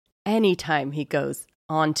constant anytime he goes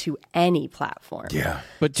onto any platform. Yeah.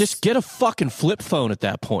 But just get a fucking flip phone at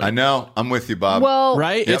that point. I know. I'm with you, Bob. Well,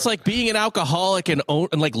 right? Yep. It's like being an alcoholic and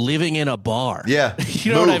like living in a bar. Yeah.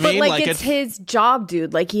 You know what I mean? But like it's his job,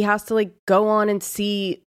 dude. Like he has to like go on and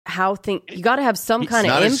see how things. You got to have some kind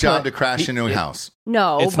of input. It's not his job to crash into a house.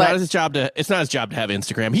 No, it's not his job to. It's not his job to have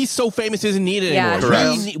Instagram. He's so famous, he doesn't need it anymore.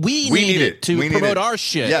 Correct. We need it to promote our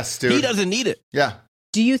shit. Yes, dude. He doesn't need it. Yeah.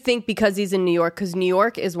 Do you think because he's in New York, because New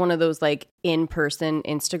York is one of those like in-person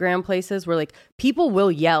Instagram places where like people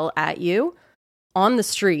will yell at you on the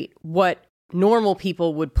street what normal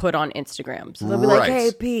people would put on Instagram. So they'll be like,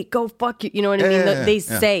 hey, Pete, go fuck you. You know what I mean? They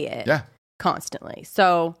say it constantly.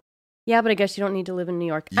 So, yeah, but I guess you don't need to live in New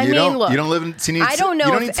York. Look, you don't live in, I don't know.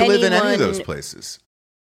 You don't need to live in any of those places.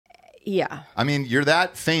 Yeah. I mean, you're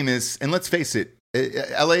that famous. And let's face it,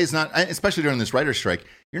 LA is not, especially during this writer's strike,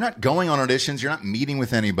 you're not going on auditions. You're not meeting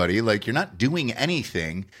with anybody. Like, you're not doing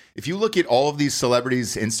anything. If you look at all of these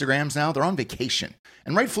celebrities' Instagrams now, they're on vacation.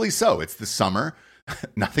 And rightfully so. It's the summer.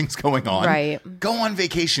 Nothing's going on. Right. Go on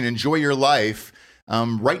vacation. Enjoy your life.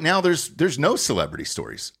 Right now, there's no celebrity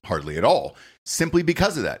stories, hardly at all, simply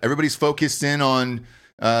because of that. Everybody's focused in on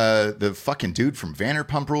the fucking dude from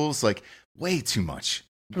Vanderpump Rules. Like, way too much.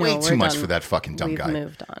 Way too much for that fucking dumb guy. We've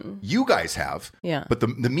moved on. You guys have. Yeah. But the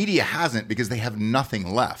media hasn't because they have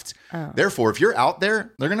nothing left. Oh. Therefore, if you're out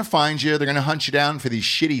there, they're going to find you. They're going to hunt you down for these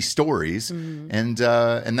shitty stories. Mm-hmm.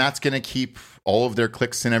 And that's going to keep all of their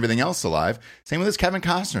clicks and everything else alive. Same with this Kevin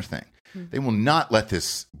Costner thing. Mm-hmm. They will not let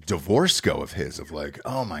this divorce go of his, of like,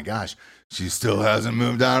 oh my gosh, she still hasn't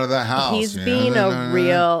moved out of the house. He's being a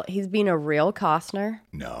real Costner.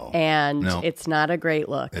 No. And it's not a great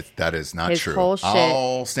look. That is not his true. Whole shit.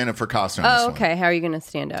 I'll stand up for Costner on this one. Okay. How are you going to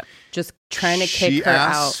stand up? Just trying to kick her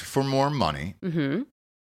out. She asked for more money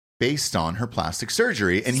based on her plastic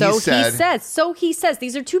surgery. And he says,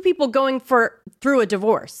 these are two people going through a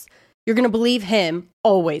divorce. You're going to believe him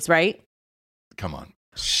always, right? Come on.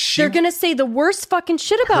 They're going to say the worst fucking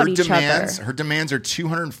shit about each other. Her demands are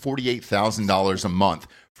 $248,000 a month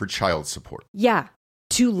for child support. Yeah.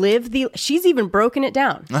 To live she's even broken it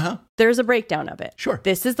down. Uh-huh. There's a breakdown of it. Sure.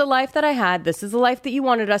 This is the life that I had. This is the life that you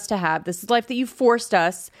wanted us to have. This is the life that you forced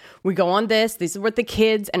us. We go on this. This is what the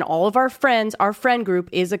kids and all of our friends, our friend group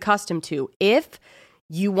is accustomed to. If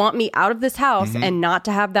you want me out of this house and not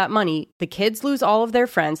to have that money, the kids lose all of their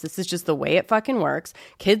friends. This is just the way it fucking works.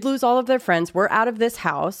 Kids lose all of their friends. We're out of this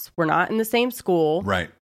house. We're not in the same school. Right.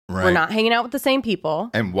 We're not hanging out with the same people.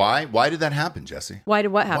 And why? Why did that happen, Jesse? Why did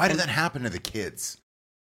what happen? Why did that happen to the kids?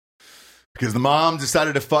 Because the mom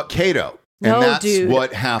decided to fuck Kato. And that's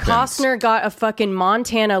what happened. Costner got a fucking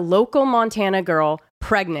local Montana girl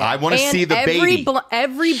pregnant. I want to see the baby.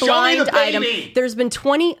 Every blind item. There's been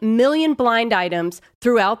 20 million blind items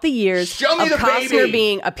throughout the years Show me of the Costner baby.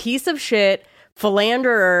 being a piece of shit,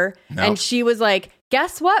 philanderer, and she was like,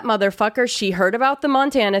 guess what, motherfucker? She heard about the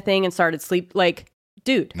Montana thing and started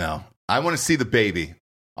dude. No. I want to see the baby.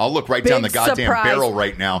 I'll look right down the goddamn barrel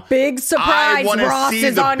right now. Big surprise. Ross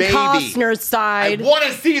is on Costner's side. I want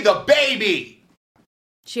to see the baby.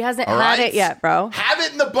 She hasn't had it yet, bro. Have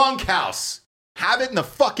it in the bunkhouse. Have it in the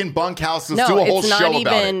fucking bunkhouse. Let's do a whole show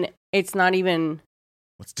about it. It's not even.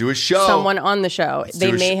 Let's do a show. Someone on the show.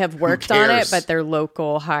 They may have worked on it, but they're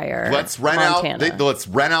local hire. Let's rent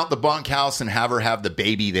out the bunkhouse and have her have the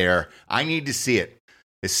baby there. I need to see it.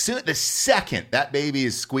 The second that baby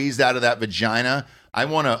is squeezed out of that vagina, I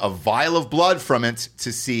want a vial of blood from it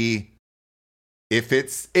to see if the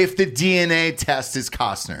DNA test is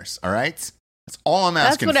Costner's. All right. That's all I'm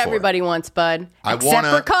asking for. That's what everybody wants, bud. Except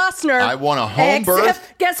for Costner. I want a home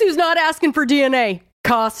birth. Guess who's not asking for DNA?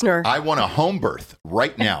 Costner. I want a home birth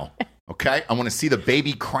right now. Okay? I want to see the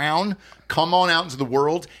baby crown come on out into the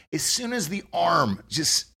world. As soon as the arm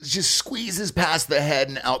just squeezes past the head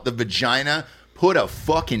and out the vagina, put a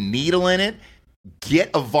fucking needle in it,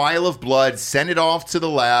 get a vial of blood, send it off to the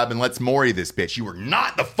lab, and let's Maury this bitch. You were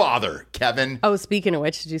not the father, Kevin. Oh, speaking of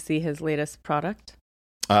which, did you see his latest product?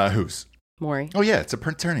 Whose? Maury. Oh, yeah. It's a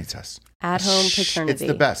paternity test. At-home paternity. It's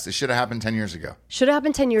the best. It should have happened 10 years ago. Should have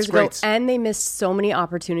happened 10 years ago. And they missed so many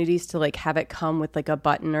opportunities to like have it come with like a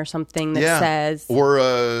button or something that says. Or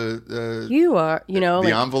you are, the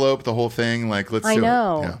like, envelope, the whole thing. Like, let's do it. I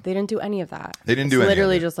know. Yeah. They didn't do any of that. They didn't do any of it.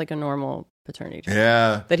 Literally just like a normal paternity test.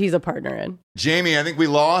 Yeah. That he's a partner in. Jamie, I think we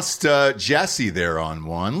lost Jesse there on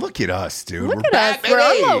one. Look at us, dude. We're back,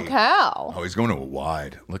 bro. Locale. Oh, he's going to a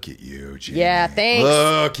wide. Look at you, Jamie. Yeah, thanks.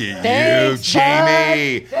 Look at you,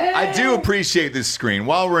 Jamie. I do appreciate this screen.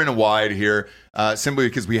 While we're in a wide here, simply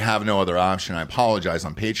because we have no other option, I apologize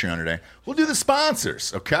on Patreon today. We'll do the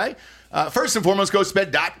sponsors, okay? First and foremost,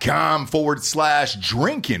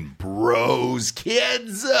 ghostbed.com/drinking bros,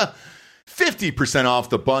 kids. 50% off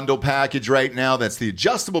the bundle package right now. That's the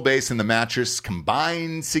adjustable base and the mattress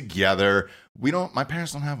combined together. My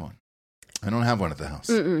parents don't have one. I don't have one at the house.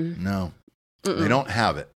 No. They don't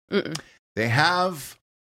have it. They have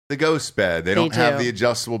the ghost bed. They don't have the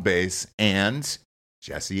adjustable base. And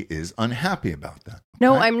Jesse is unhappy about that. Okay?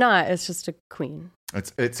 No, I'm not. It's just a queen.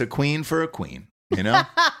 It's a queen for a queen. You know?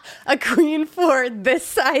 A queen for this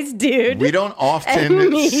size dude. We don't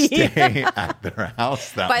often stay at their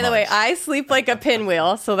house that much. By the way, I sleep like a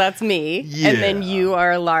pinwheel, so that's me. Yeah. And then you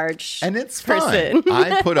are a large and it's person.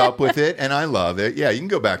 Fine. I put up with it, and I love it. Yeah, you can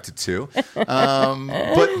go back to 2.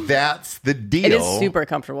 But that's the deal. It is super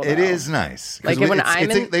comfortable, though. It is nice. Like when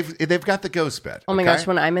they've got the ghost bed. Oh my gosh,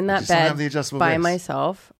 when I'm in that bed by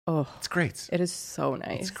myself, it's great. It is so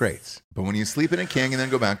nice. It's great. But when you sleep in a king and then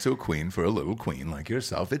go back to a queen for a little queen like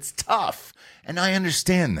yourself, it's tough. And I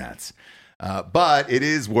understand that. But it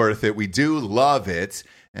is worth it. We do love it.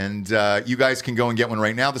 And you guys can go and get one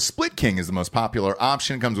right now. The Split King is the most popular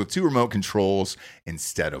option. It comes with 2 remote controls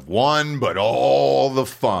instead of 1, but all the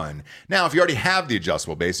fun. Now, if you already have the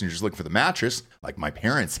adjustable base and you're just looking for the mattress, like my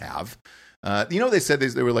parents have, they said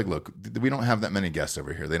they were like, look, we don't have that many guests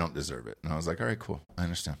over here. They don't deserve it. And I was like, all right, cool. I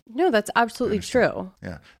understand. No, that's absolutely true.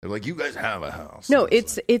 Yeah. They're like, you guys have a house. No,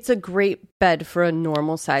 it's a great bed for a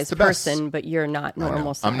normal size person, but you're not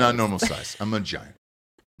normal size. I'm not normal size. I'm a giant.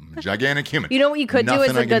 I'm a gigantic human. You know what you could do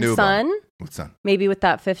as a good son? What son? Maybe with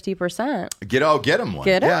that 50%. Get him one.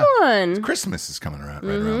 Get him one. Christmas is coming around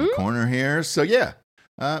around the corner here. So yeah.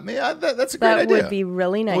 That's a great idea. That would be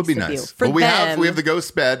really nice. It would be nice. We have the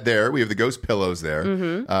ghost bed there. We have the ghost pillows there,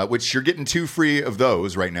 which you're getting 2 free of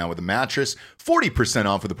those right now with the mattress. 40%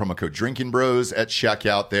 off with the promo code Drinking Bros at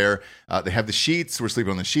checkout there. They have the sheets. We're sleeping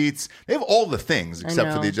on the sheets. They have all the things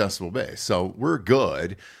except for the adjustable base. So we're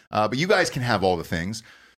good. But you guys can have all the things.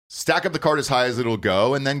 Stack up the cart as high as it'll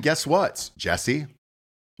go. And then guess what, Jesse?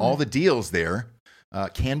 All the deals there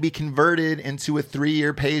can be converted into a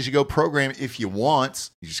 3-year pay-as-you-go program if you want.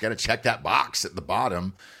 You just got to check that box at the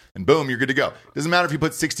bottom, and boom, you're good to go. Doesn't matter if you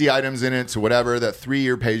put 60 items in it to whatever. That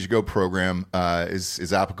 3-year pay-as-you-go program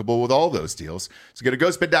is applicable with all those deals. So go to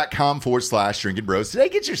ghostbed.com/drinking bros today.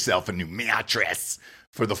 Get yourself a new mattress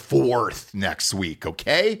for the 4th next week,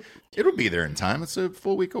 okay? It'll be there in time. It's a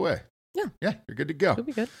full week away. Yeah, you're good to go. It'll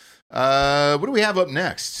be good. What do we have up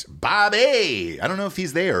next? Bobby. I don't know if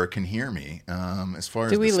he's there or can hear me. As far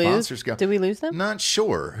as the sponsors go. Did we lose them? Not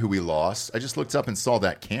sure who we lost. I just looked up and saw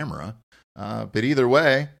that camera. But either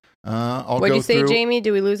way, I'll go through. What'd you say, Jamie?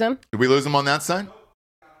 Did we lose them? Did we lose them on that side?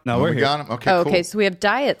 No, we're here. got them. Okay, cool. Okay, so we have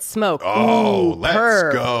Diet Smoke. Oh,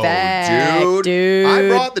 let's go, dude. I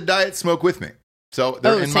brought the Diet Smoke with me. So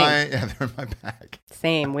they're in my bag.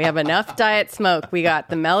 Same. We have enough Diet Smoke. We got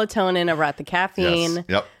the melatonin, I brought the caffeine. Yes.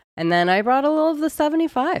 Yep. And then I brought a little of the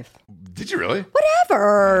 75. Did you really?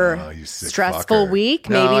 Whatever. Oh, you sick Stressful fucker. week.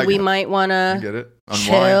 No, Maybe we might want to get it.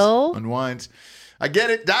 Unwind. I get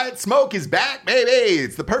it. Diet Smoke is back, baby.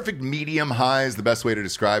 It's the perfect medium high is the best way to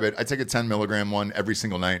describe it. I take a 10 milligram one every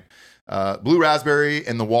single night. Blue raspberry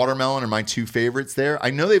and the watermelon are my two favorites there. I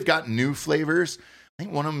know they've got new flavors. I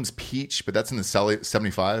think one of them's peach, but that's in the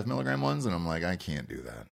 75 milligram ones. And I'm like, I can't do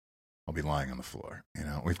that. I'll be lying on the floor. You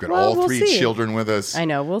know, we've got all three children with us. I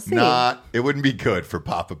know. We'll see. It wouldn't be good for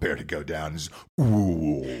Papa Bear to go down. Just,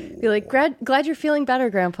 ooh. Be like, glad you're feeling better,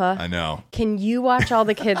 Grandpa. I know. Can you watch all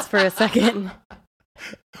the kids for a second?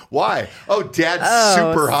 Why? Oh, Dad's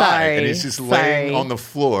super high, and he's just laying on the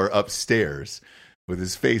floor upstairs with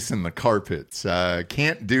his face in the carpets.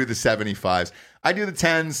 Can't do the 75s. I do the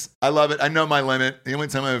 10s. I love it. I know my limit. The only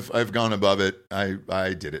time I've gone above it,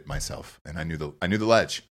 I did it myself, and I knew the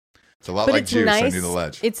ledge. It's a lot like juice. I knew the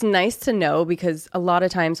ledge. It's nice to know because a lot of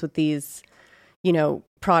times with these,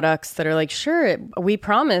 products that are like, sure, we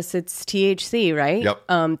promise it's THC, right?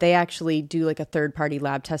 Yep. They actually do like a third-party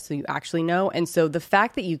lab test so you actually know. And so the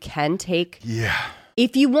fact that you can take,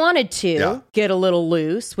 if you wanted to, get a little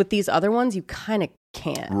loose with these other ones, you kind of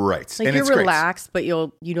can't. Right. Like and you're relaxed, but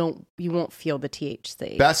you won't feel the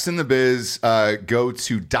THC. Best in the biz. Go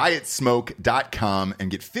to dietsmoke.com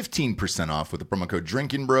and get 15% off with the promo code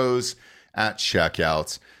Drinking Bros at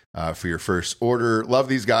checkout for your first order. Love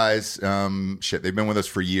these guys. They've been with us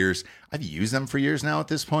for years. I've used them for years now at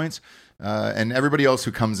this point. And everybody else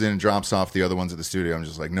who comes in and drops off the other ones at the studio, I'm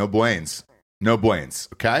just like, no buenos. No buenos.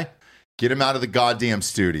 Okay? Get them out of the goddamn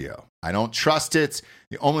studio. I don't trust it.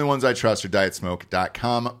 The only ones I trust are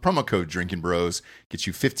dietsmoke.com. Promo code Drinking Bros gets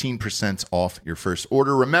you 15% off your first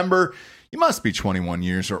order. Remember, you must be 21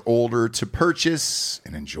 years or older to purchase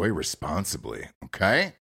and enjoy responsibly.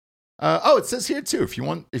 Okay? It says here too. If you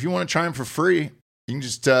want to try them for free, you can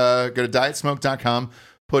just go to dietsmoke.com,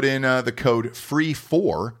 put in the code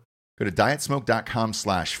FREE4. Go to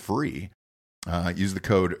dietsmoke.com/free. Use the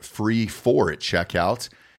code FREE4 at checkout.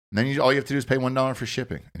 And then all you have to do is pay $1 for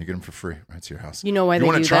shipping, and you get them for free right to your house. You know why they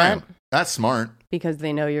do that? Them, that's smart. Because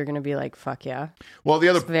they know you're going to be like, fuck yeah. Well,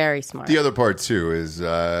 it's very smart. The other part, too, is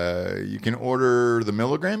you can order the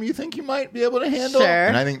milligram you think you might be able to handle. Sure.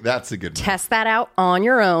 And I think that's a good one. Test that out on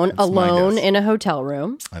your own, alone in a hotel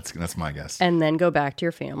room. That's my guess. And then go back to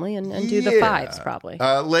your family and do the 5s, probably.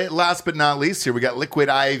 Last but not least, here we got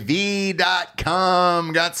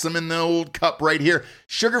liquidiv.com. Got some in the old cup right here.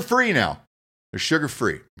 Sugar-free now. They're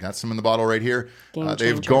sugar-free. Got some in the bottle right here.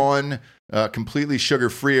 They've gone completely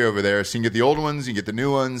sugar-free over there. So you can get the old ones, you can get the new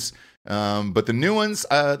ones. But the new ones,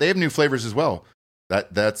 they have new flavors as well.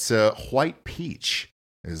 That's white peach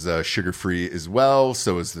is sugar-free as well.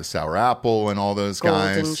 So is the sour apple and all those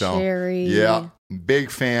guys. Cherry. Yeah, big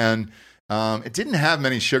fan. It didn't have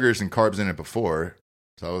many sugars and carbs in it before.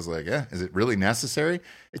 So I was like, is it really necessary?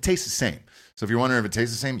 It tastes the same. So if you're wondering if it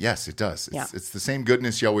tastes the same, yes, it does. It's the same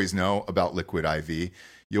goodness you always know about Liquid IV.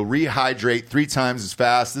 You'll rehydrate 3 times as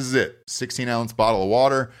fast. This is it. 16-ounce bottle of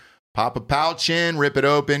water. Pop a pouch in, rip it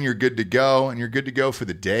open. You're good to go. And you're good to go for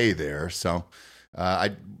the day there. So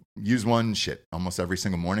I use one almost every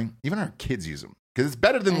single morning. Even our kids use them. Because it's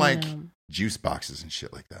better than like juice boxes and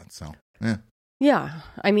shit like that. So, yeah. Yeah.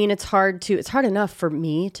 I mean, it's hard enough for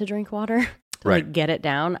me to drink water. Like get it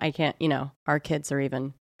down. I can't, our kids are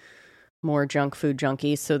even more junk food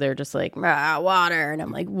junkies. So they're just like, water. And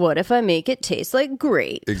I'm like, what if I make it taste like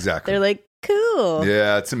grape? Exactly. They're like, cool.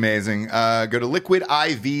 Yeah, it's amazing. Go to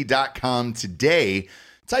liquidiv.com today.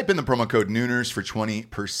 Type in the promo code Nooners for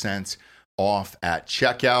 20% off at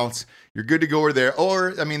checkout. You're good to go over there.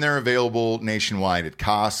 Or, they're available nationwide at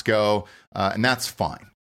Costco. And that's fine.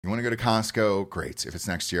 You want to go to Costco? Great. If it's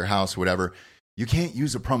next to your house, whatever. You can't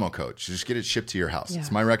use a promo code. Just get it shipped to your house. Yeah. It's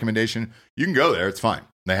my recommendation. You can go there. It's fine.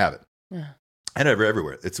 They have it. Yeah. And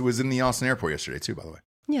everywhere. It was in the Austin airport yesterday, too, by the way.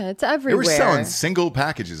 Yeah, it's everywhere. They were selling single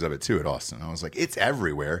packages of it, too, at Austin. I was like, it's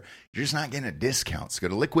everywhere. You're just not getting a discount. So go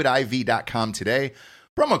to liquidiv.com today.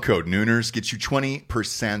 Promo code Nooners gets you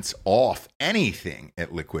 20% off anything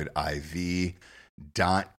at liquidiv.com.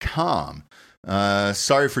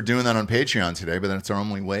 Sorry for doing that on Patreon today, but that's our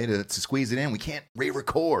only way to squeeze it in. We can't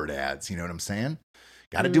re-record ads. You know what I'm saying?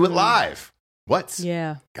 Got to do it live. What?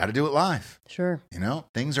 Yeah. Got to do it live. Sure.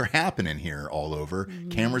 Things are happening here all over.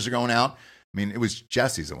 Cameras are going out. It was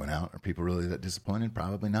Jesse's that went out. Are people really that disappointed?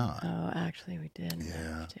 Probably not. Oh, actually, we did.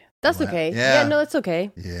 Yeah. That's okay. Yeah, no, that's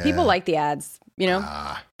okay. Yeah. People like the ads. You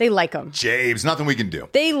know, they like him. James, nothing we can do.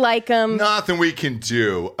 They like him. Nothing we can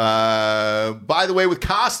do. By the way, with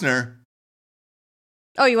Costner.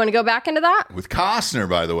 Oh, you want to go back into that? With Costner,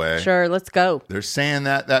 by the way. Sure, let's go. They're saying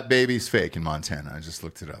that baby's fake in Montana. I just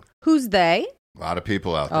looked it up. Who's they? A lot of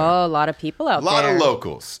people out there. Oh, a lot of people out there. A lot of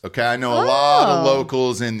locals. Okay, I know a lot of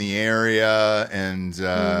locals in the area, and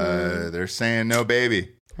they're saying no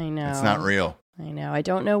baby. I know. It's not real. I know. I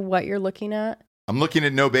don't know what you're looking at. I'm looking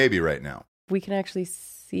at no baby right now. We can actually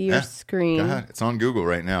see your screen. Go ahead. It's on Google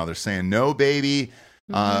right now. They're saying no baby.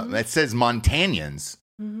 It says Montanans,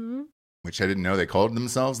 which I didn't know they called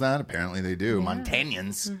themselves that. Apparently they do. Yeah.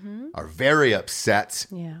 Montanans are very upset.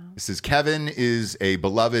 Yeah. It says Kevin is a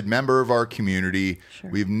beloved member of our community. Sure.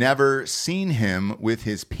 We've never seen him with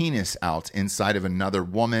his penis out inside of another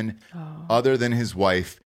woman other than his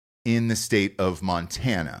wife in the state of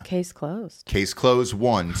Montana. Case closed. Case closed.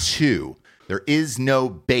 1, 2. There is no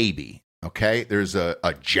baby. Okay, there's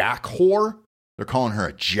a jack whore. They're calling her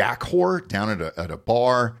a jack whore down at a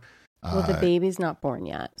bar. Well, the baby's not born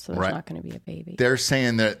yet, so there's not going to be a baby. They're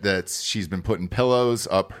saying that she's been putting pillows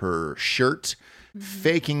up her shirt,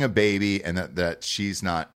 faking a baby, and that she's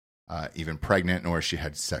not even pregnant, nor she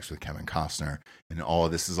had sex with Kevin Costner, and all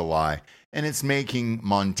of this is a lie. And it's making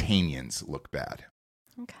Montanans look bad.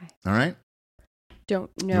 Okay. All right?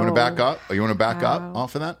 Don't know. You want to back up? You want to back up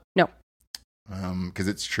off of that? No. Because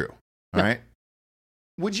it's true. All right.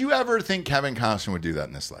 Would you ever think Kevin Costner would do that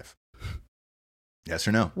in this life? Yes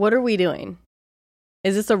or no? What are we doing?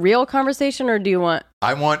 Is this a real conversation, or do you want?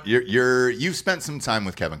 I want you've spent some time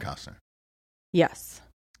with Kevin Costner. Yes.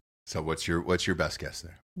 So what's your best guess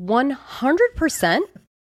there? 100%.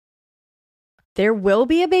 There will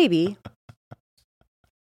be a baby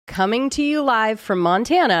coming to you live from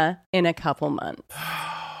Montana in a couple months.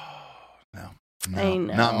 No, I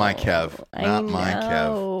know. not my Kev. Not my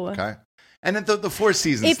Kev. Okay. And then the Four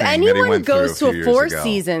Seasons if thing anyone that he went goes through to a a Four ago,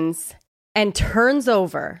 Seasons and turns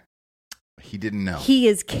over, he didn't know. He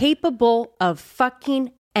is capable of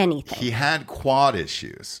fucking anything. He had quad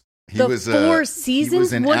issues. What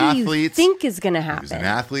do you think is going to happen? He was an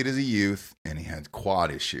athlete as a youth, and he had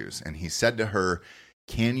quad issues. And he said to her,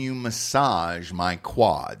 "Can you massage my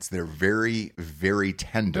quads? They're very, very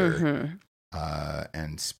tender.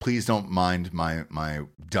 And please don't mind my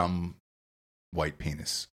dumb white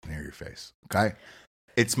penis near your face. Okay,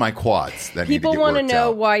 it's my quads that people want to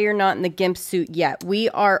know why you're not in the GIMP suit yet. We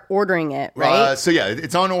are ordering it, right? So yeah,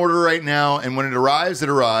 it's on order right now, and when it arrives,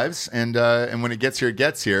 and when it gets here, it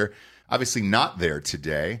gets here. Obviously, not there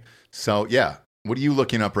today. So yeah, what are you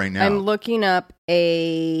looking up right now? I'm looking up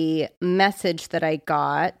a message that I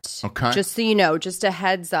got. Okay, just so you know, just a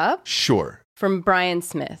heads up. Sure. From Brian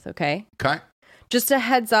Smith. Okay. Okay. Just a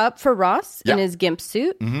heads up for Ross in his GIMP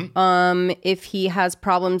suit. If he has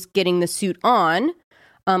problems getting the suit on,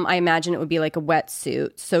 I imagine it would be like a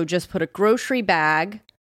wetsuit. So just put a grocery bag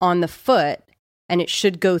on the foot and it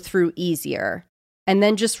should go through easier. And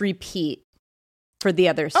then just repeat for the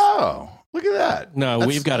others. Oh, look at that. No,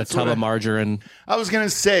 we've got a tub of margarine. I was going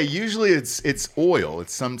to say, usually it's oil.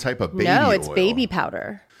 It's some type of baby oil. No, it's baby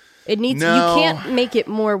powder. It needs. No. You can't make it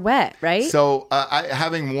more wet, right? So,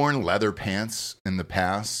 having worn leather pants in the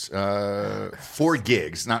past for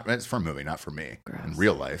gigs, it's for a movie, not for me. Gross. In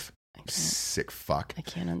real life, sick fuck. I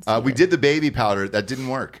can't unsee we did the baby powder. That didn't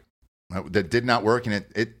work. That did not work, and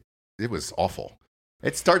it was awful.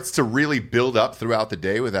 It starts to really build up throughout the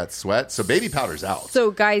day with that sweat. So baby powder's out. So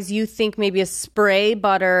guys, you think maybe a spray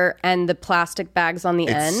butter and the plastic bags on the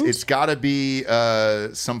end? It's got to be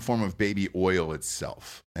some form of baby oil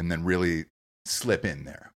itself, and then really slip in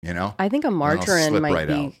there. You know, I think a margarine might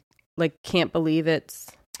be out. Like can't believe it's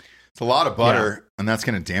a lot of butter, and that's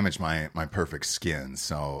going to damage my perfect skin.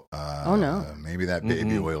 So maybe that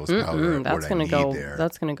baby oil is probably what I need there.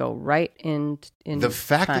 That's going to go right in the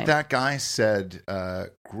fact that guy said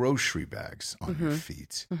grocery bags on your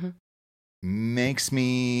feet makes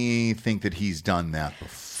me think that he's done that before.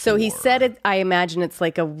 So he said it. I imagine it's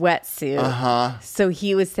like a wetsuit. So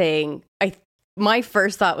he was saying, my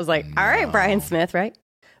first thought was like, all right, Brian Smith, right?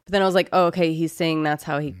 But then I was like, oh, okay, he's saying that's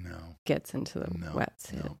how he gets into the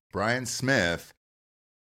wetsuit. No. Brian Smith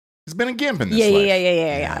has been a gimp in this life.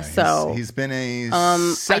 Yeah. So he's been a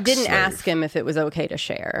sex I didn't slave. ask him if it was okay to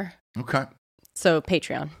share. Okay. So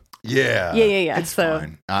Patreon. Yeah. It's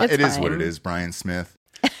fine. It is what it is, Brian Smith.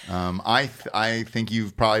 I think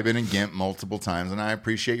you've probably been a gimp multiple times, and I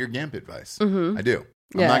appreciate your gimp advice. I do.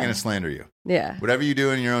 I'm not going to slander you. Yeah. Whatever you do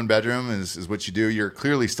in your own bedroom is what you do. You're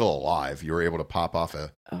clearly still alive. You were able to pop off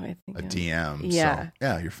a DM. Yeah. So,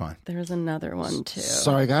 yeah, you're fine. There's another one, too.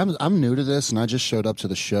 Sorry, guys. I'm new to this, and I just showed up to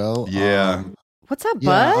the show. Yeah. What's up,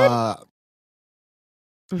 bud?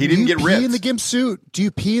 He didn't get ripped. Pee in the gimp suit? Do you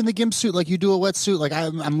pee in the gimp suit like you do a wetsuit? Like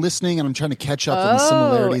I'm listening and I'm trying to catch up on the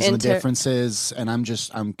similarities and the differences, and I'm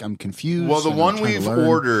confused. Well, the one we've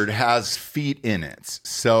ordered has feet in it,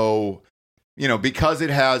 so because it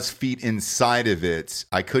has feet inside of it,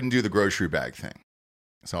 I couldn't do the grocery bag thing.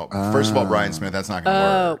 So first of all, Brian Smith, that's not going to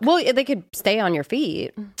work. Well, they could stay on your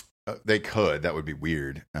feet. They could. That would be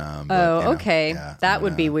weird. Okay. Yeah, that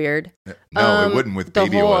would be weird. No, it wouldn't with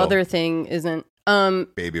baby oil. The whole other thing isn't.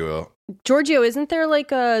 Baby oil. Giorgio, isn't there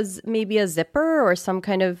like maybe a zipper or some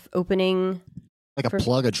kind of opening? Like a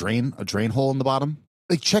plug, a drain hole in the bottom?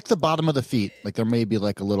 Like check the bottom of the feet. Like there may be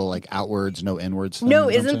like a little like outwards, no inwards thing. No,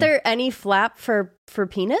 isn't there any flap for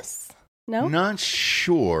penis? No? Not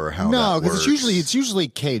sure how that works. No, because it's usually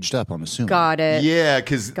caged up, I'm assuming. Got it. Yeah,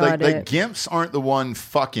 because like gimps aren't the one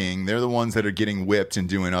fucking. They're the ones that are getting whipped and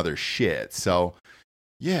doing other shit. So,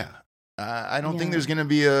 yeah. I don't think there's going to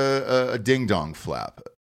be a ding-dong flap.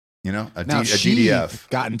 A DDF.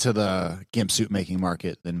 Got into the gimp suit making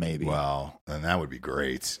market, then maybe. Well, then that would be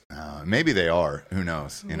great. Maybe they are. Who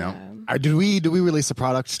knows? Do we release a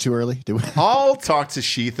product too early? Do we? I'll talk to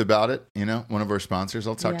Sheath about it. One of our sponsors.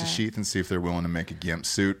 I'll talk to Sheath and see if they're willing to make a gimp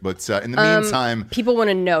suit. But in the meantime, people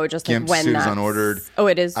want to know just like when suit is unordered. Oh,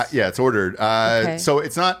 it is. Yeah, it's ordered. Okay. So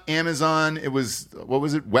it's not Amazon. It was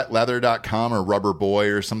wetleather.com or Rubber Boy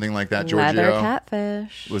or something like that. Giorgio. Leather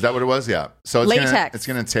catfish. Was that what it was? Yeah. So it's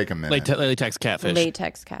gonna take a minute. Latex catfish.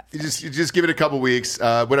 Latex catfish. You just give it a couple weeks.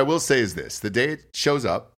 What I will say is this: the day it shows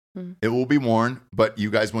up, it will be worn, but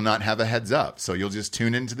you guys will not have a heads up. So you'll just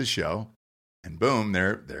tune into the show, and boom,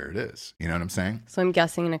 there it is. You know what I'm saying? So I'm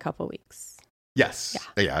guessing in a couple weeks. Yes.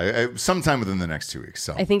 Yeah. Sometime within the next 2 weeks.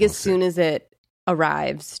 So I think as soon as it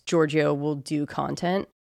arrives, Giorgio will do content.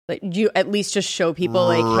 Like you at least just show people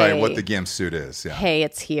hey, what the gimp suit is. Yeah. Hey,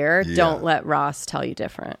 it's here. Yeah. Don't let Ross tell you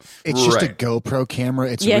different. It's just a GoPro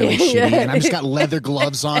camera. It's really shitty, and I've just got leather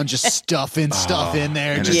gloves on, just stuffing stuff in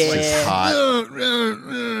there. And just it's hot.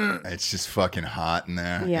 It's just fucking hot in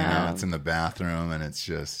there. Yeah. It's in the bathroom, and it's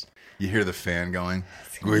just you hear the fan going,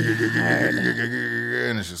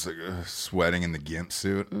 and it's just like sweating in the gimp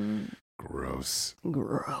suit. Gross.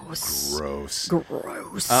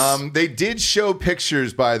 They did show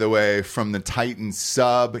pictures, by the way, from the Titan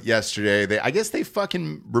sub yesterday. I guess they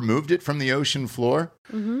fucking removed it from the ocean floor.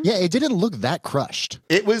 Mm-hmm. Yeah, it didn't look that crushed.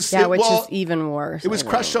 It was, which is even worse. It was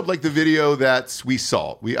crushed up like the video that we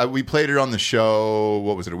saw. We played it on the show.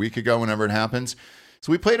 What was it, a week ago? Whenever it happens.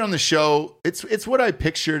 So we played on the show. It's what I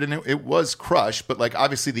pictured, and it was crushed. But like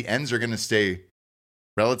obviously the ends are going to stay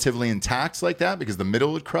relatively intact like that because the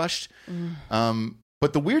middle had crushed.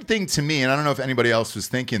 But the weird thing to me, and I don't know if anybody else was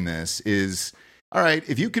thinking this, is, all right,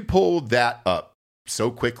 if you could pull that up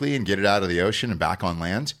so quickly and get it out of the ocean and back on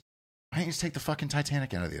land, why don't you just take the fucking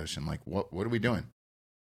Titanic out of the ocean? Like, what are we doing?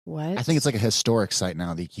 What? I think it's like a historic site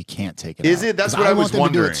now that you can't take it out. Is it? That's what I was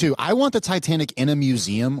wondering. To do it too. I want the Titanic in a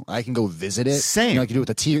museum. I can go visit it. Same. I can do it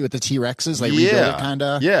with the T-Rexes, like rebuild it kind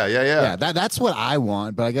of. Yeah. That's what I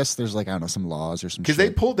want. But I guess there's like, I don't know, some laws or some shit. Because they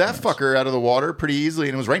pulled that fucker out of the water pretty easily,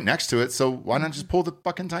 and it was right next to it. So why not just pull the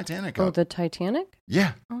fucking Titanic up? Oh, the Titanic?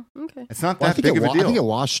 Yeah. Oh, okay. It's not that big of a deal. I think it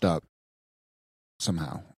washed up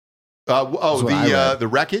somehow. The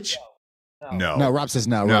wreckage? No, Rob says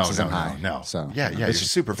no. Rob says high. No. So yeah, it's just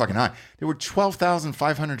super fucking high. They were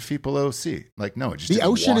 12,500 feet below sea. Like, no, it just the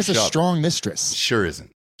ocean is a strong mistress. Sure isn't.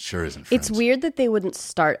 Friends. It's weird that they wouldn't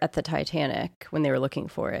start at the Titanic when they were looking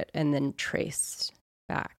for it and then trace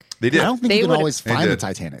back. They did. I don't think you can always find the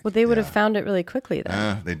Titanic. Well, they would have found it really quickly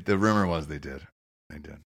then. The rumor was they did.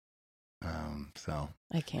 So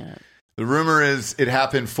I can't. The rumor is it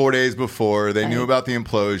happened 4 days before. They knew about the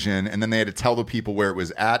implosion, and then they had to tell the people where it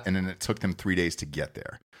was at, and then it took them 3 days to get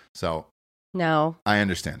there. So no, I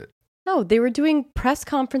understand it. No, they were doing press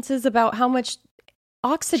conferences about how much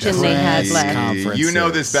oxygen they had left. You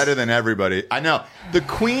know this better than everybody. I know. The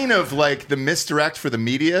queen of like the misdirect for the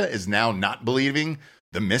media is now not believing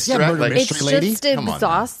the misdirect. It's just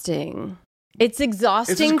exhausting. It's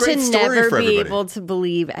exhausting to never be able to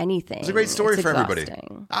believe anything. It's a great story for everybody.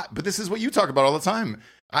 But this is what you talk about all the time.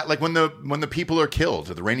 Like when the people are killed,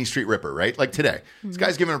 the Rainy Street Ripper, right? Like today. This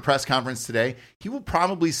guy's giving a press conference today. He will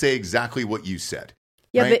probably say exactly what you said.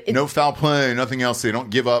 Yeah, right? But no foul play, nothing else. They don't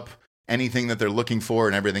give up anything that they're looking for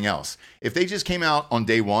and everything else. If they just came out on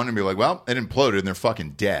day one and be like, well, it imploded and they're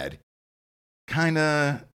fucking dead, kind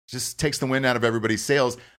of just takes the wind out of everybody's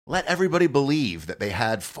sails. Let everybody believe that they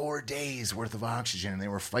had 4 days worth of oxygen and they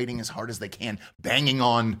were fighting as hard as they can, banging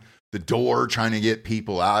on the door, trying to get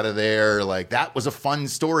people out of there. Like, that was a fun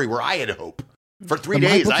story where I had hope. For 3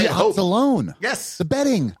 days, I had hope. Alone. Yes. The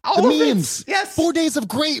betting. All the of memes. Yes. 4 days of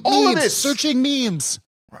great all memes. Of it. Searching memes.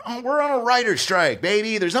 We're on a writer's strike,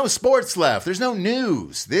 baby. There's no sports left. There's no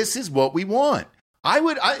news. This is what we want.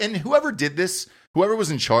 And whoever did this, whoever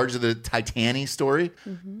was in charge of the Titanic story,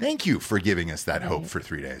 thank you for giving us that hope for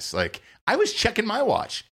 3 days. Like, I was checking my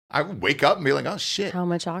watch. I would wake up and be like, oh, shit. How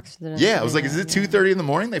much oxygen? Yeah, I was like, is it 2:30 in the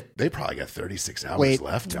morning? They probably got 36 hours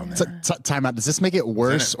left down there. Time out. Does this make it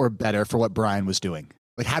worse or better for what Brian was doing?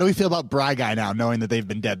 Like, how do we feel about Bri Guy now, knowing that they've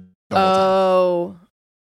been dead the whole time?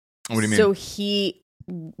 What do you mean? So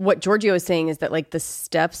what Giorgio is saying is that, like, the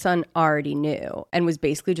stepson already knew and was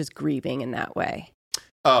basically just grieving in that way.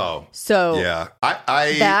 Oh. So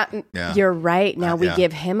yeah. You're right. Now we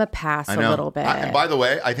give him a pass a little bit. And by the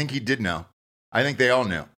way, I think he did know. I think they all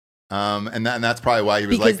knew. And that's probably why he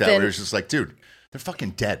was like that. Where he was just like, dude, they're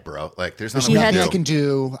fucking dead, bro. Like, there's nothing I can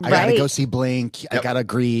do. I gotta go see Blink. I gotta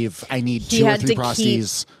grieve. I need 2 or 3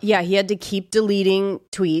 prosties. He had to keep deleting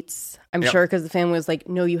tweets. I'm sure because the family was like,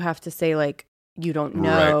 no, you have to say, like, you don't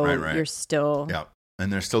know. Right. You're still. Yeah.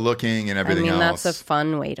 And they're still looking and everything else. That's a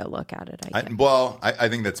fun way to look at it, I guess. I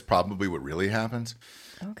think that's probably what really happened.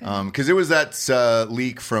 Okay. Because it was that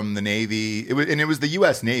leak from the Navy. It was the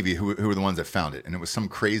U.S. Navy who were the ones that found it. And it was some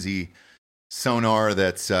crazy sonar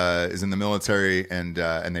that is in the military, and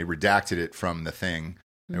they redacted it from the thing.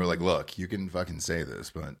 They were like, look, you can fucking say this,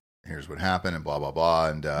 but here's what happened, and blah, blah, blah.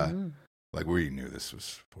 And like, we knew this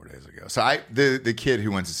was 4 days ago. So the kid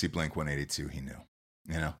who went to see Blink-182, he knew.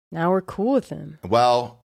 You know? Now we're cool with him.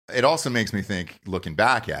 Well, it also makes me think, looking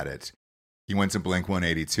back at it, he went to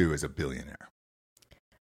Blink-182 as a billionaire.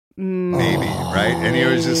 Maybe, right? And he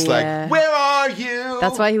was just like, where are you?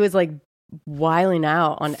 That's why he was like wiling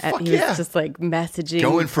out on he was just like messaging,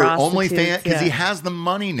 going for OnlyFans, because he has the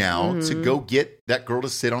money now to go get that girl to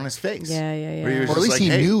sit on his face. Yeah. Or at least he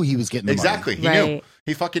knew he was getting the money. He knew.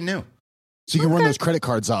 He fucking knew. So you can run those credit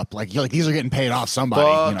cards up. Like, you're like, these are getting paid off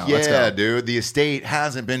somebody. Fuck dude. The estate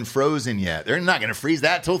hasn't been frozen yet. They're not going to freeze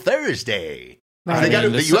that till Thursday. Right.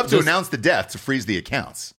 You have to announce the death to freeze the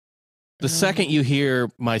accounts. The second you hear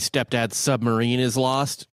my stepdad's submarine is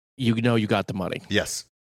lost, you know you got the money. Yes.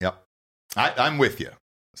 Yep. I'm with you.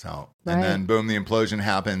 So, and then boom, the implosion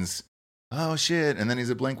happens. Oh shit. And then he's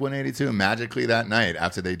at Blink-182. Magically that night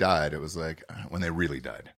after they died, it was like when they really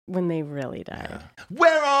died. Yeah.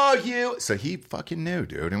 Where are you? So he fucking knew,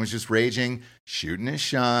 dude, and was just raging, shooting his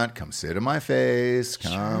shot. Come sit in my face.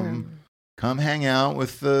 Come hang out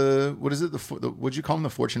with what is it? What'd you call him? The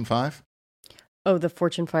Fortune 5? Oh, the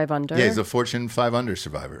Fortune 5 Under? Yeah, he's a Fortune 5 Under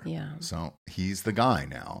survivor. Yeah. So he's the guy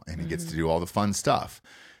now, and he gets to do all the fun stuff.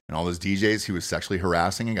 And all those DJs he was sexually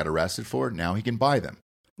harassing and got arrested for, now he can buy them.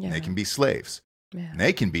 Yeah. And they can be slaves. Yeah. And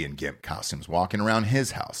they can be in gimp costumes walking around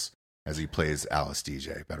his house as he plays Alice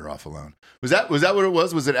DJ, Better Off Alone. Was that what it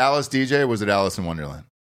was? Was it Alice DJ or was it Alice in Wonderland?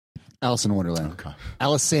 Alice in Wonderland. Okay.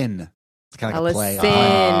 Allison. It's kind of like a play.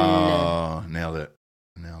 Oh, nailed it.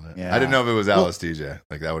 Yeah. I didn't know if it was Alice DJ.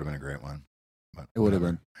 Like, that would have been a great one. But it would have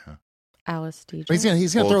been. Yeah. Alice DJ. But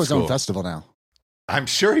he's gonna throw his own festival now. I'm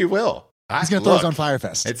sure he will. He's going to throw his own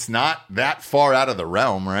Firefest. It's not that far out of the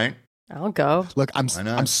realm, right? I'll go. Look, I'm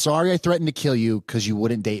sorry I threatened to kill you because you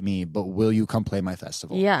wouldn't date me, but will you come play my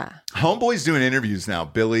festival? Yeah. Homeboy's doing interviews now.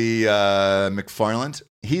 Billy McFarland.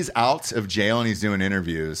 He's out of jail and he's doing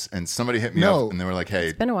interviews. And somebody hit me up and they were like, "Hey,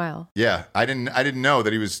 it's been a while." Yeah, I didn't know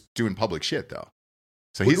that he was doing public shit though.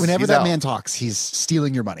 So whenever that man talks, he's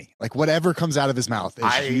stealing your money. Like, whatever comes out of his mouth,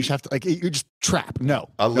 you just have to, like, you're just trapped. No.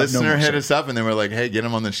 A listener hit us up and they were like, "Hey, get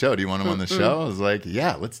him on the show. Do you want him on the show?" I was like,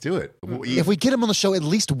 "Yeah, let's do it." If we get him on the show, at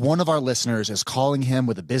least one of our listeners is calling him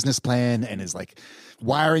with a business plan and is like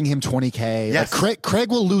wiring him $20K. Yes. Like,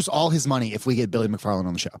 Craig will lose all his money if we get Billy McFarland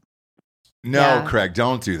on the show. No, Craig,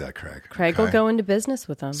 don't do that, Craig. Craig will go into business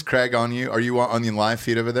with him. Is Craig on you? Are you on the live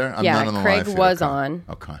feed over there? I'm not on the Craig live feed. was on.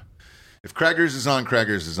 Okay. If Craigers is on,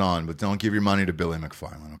 Craigers is on, but don't give your money to Billy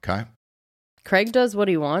McFarland, okay? Craig does what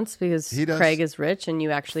he wants because Craig is rich and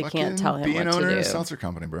you actually can't tell him what to do. Be an owner of a seltzer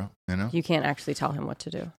company, bro. You know? You can't actually tell him what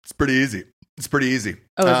to do. It's pretty easy.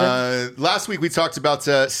 Oh, is it? Last week we talked about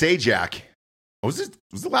Sajak. Was it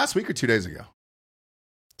last week or 2 days ago?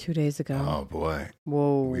 2 days ago. Oh, boy.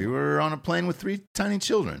 Whoa. We were on a plane with 3 tiny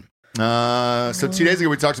children. So 2 days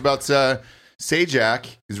ago we talked about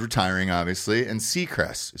Sajak is retiring, obviously, and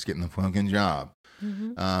Seacrest is getting the fucking job.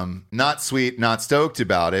 Mm-hmm. Not sweet, not stoked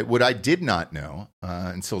about it. What I did not know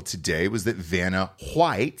until today was that Vanna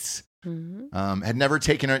White had never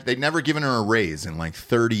they'd never given her a raise in like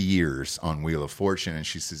 30 years on Wheel of Fortune. And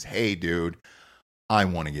she says, "Hey, dude, I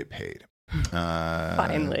want to get paid."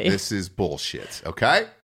 Finally. This is bullshit, okay?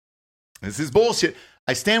 This is bullshit.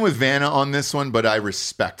 I stand with Vanna on this one, but I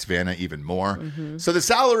respect Vanna even more. Mm-hmm. So the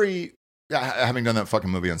salary having done that fucking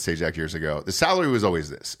movie on stage act years ago, the salary was always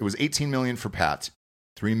this. It was $18 million for Pat,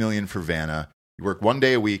 $3 million for Vanna. You work 1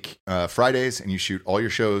 day a week, Fridays, and you shoot all your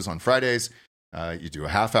shows on Fridays. You do a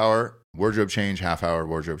half-hour wardrobe change, half-hour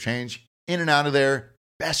wardrobe change. In and out of there,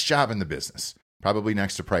 best job in the business. Probably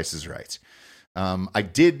next to Price is Right. I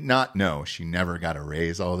did not know she never got a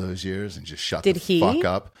raise all those years and just shut the fuck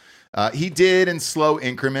up. He did in slow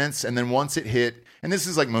increments, and then once it hit, and this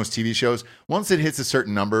is like most TV shows, once it hits a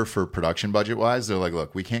certain number for production budget-wise, they're like,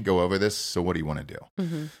 look, we can't go over this, so what do you want to do?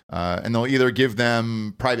 Mm-hmm. And they'll either give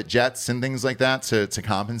them private jets and things like that to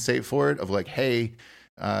compensate for it, of like, hey,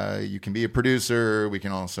 you can be a producer, we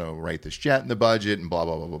can also write this jet in the budget, and blah,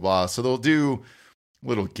 blah, blah, blah, blah. So they'll do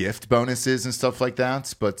little gift bonuses and stuff like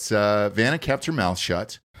that. But Vanna kept her mouth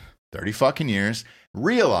shut 30 fucking years,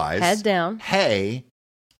 realized, head down, hey,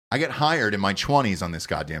 I get hired in my 20s on this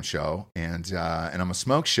goddamn show, and I'm a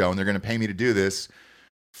smoke show, and they're going to pay me to do this.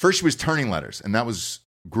 First, she was turning letters, and that was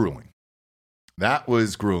grueling. That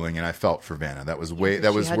was grueling, and I felt for Vanna. That was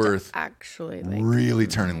worth actually really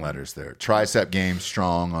turning letters there. Tricep game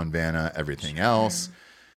strong on Vanna, everything else.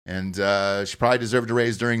 And she probably deserved a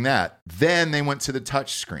raise during that. Then they went to the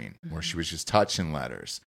touch screen, where she was just touching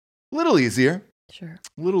letters. A little easier. Sure.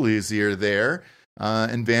 A little easier there.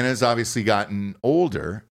 And Vanna's obviously gotten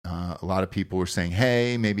older. A lot of people were saying,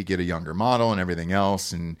 hey, maybe get a younger model and everything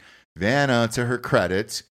else. And Vanna, to her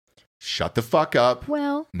credit, shut the fuck up.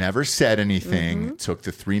 Well, never said anything. Took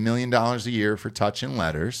the $3 million a year for touching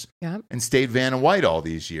letters. Yep. And stayed Vanna White all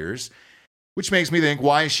these years. Which makes me think,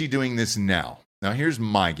 why is she doing this now? Now, here's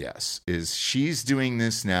my guess, is she's doing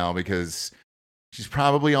this now because she's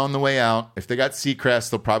probably on the way out. If they got Seacrest,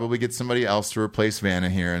 they'll probably get somebody else to replace Vanna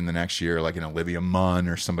here in the next year, like an Olivia Munn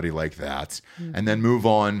or somebody like that, and then move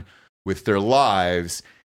on with their lives.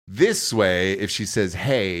 This way, if she says,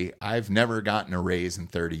 hey, I've never gotten a raise in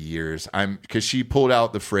 30 years, because she pulled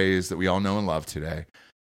out the phrase that we all know and love today,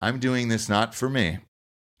 I'm doing this not for me,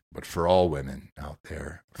 but for all women out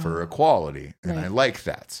there, for equality. And I like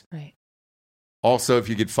that. Right. Also, if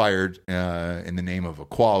you get fired in the name of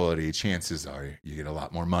equality, chances are you get a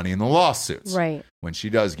lot more money in the lawsuits. Right. When she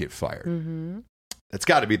does get fired. That's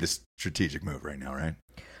got to be the strategic move right now, right?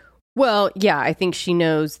 Well, yeah, I think she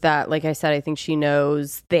knows that. Like I said, I think she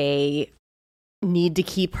knows they need to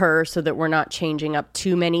keep her so that we're not changing up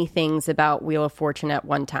too many things about Wheel of Fortune at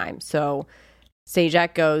one time. So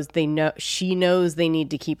Sajak goes, she knows they need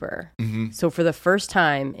to keep her. So for the first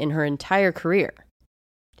time in her entire career,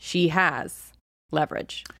 she has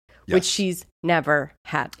leverage, which she's never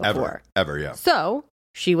had before. Ever, yeah. So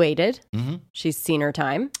she waited. She's seen her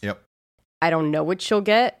time. Yep. I don't know what she'll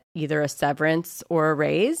get, either a severance or a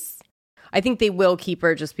raise. I think they will keep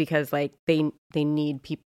her just because like they need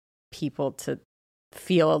people to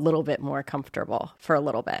feel a little bit more comfortable for a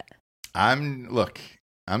little bit. I'm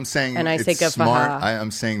saying, and I it's say smart.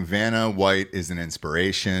 I'm saying Vanna White is an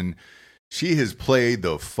inspiration. She has played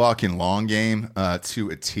the fucking long game to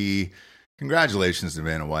a T. Congratulations to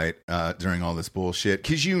Vanna White during all this bullshit.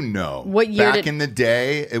 Because what year back in the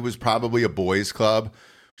day, it was probably a boys' club.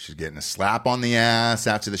 She's getting a slap on the ass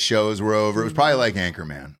after the shows were over. It was probably like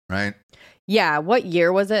Anchorman, right? Yeah. What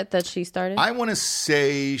year was it that she started? I want to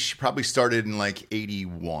say she probably started in like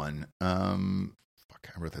 81. I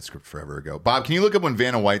wrote that script forever ago. Bob, can you look up when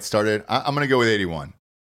Vanna White started? I'm going to go with 81.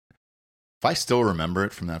 If I still remember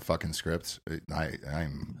it from that fucking script,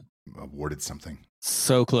 I'm awarded something.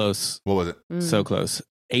 So close. What was it? So close.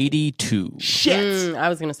 82. Shit. I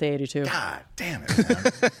was going to say 82. God damn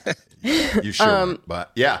it, man. You sure weren't,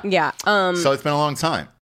 but yeah. Yeah. So it's been a long time.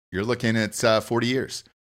 You're looking at 40 years.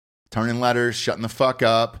 Turning letters, shutting the fuck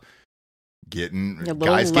up, getting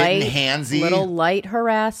handsy. Little light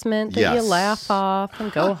harassment that you laugh off and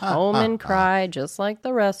go home and cry just like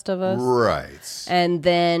the rest of us. Right. And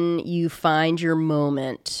then you find your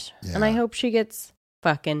moment. Yeah. And I hope she gets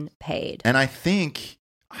fucking paid. And I think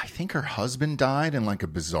her husband died in like a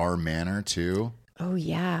bizarre manner too. Oh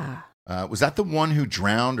yeah. Was that the one who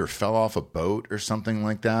drowned or fell off a boat or something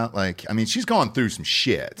like that? Like, I mean, she's gone through some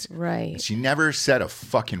shit. Right. She never said a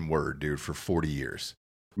fucking word, dude, for 40 years.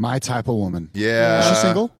 My type of woman. Yeah. Is she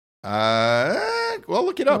single? Well,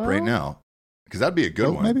 look it up right now. Because that'd be a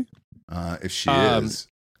good one. Maybe. If she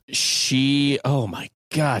is. Oh my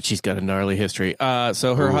God, she's got a gnarly history.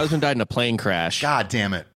 So her husband died in a plane crash. God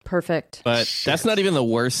damn it. Perfect. But that's not even the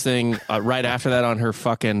worst thing. Right after that on her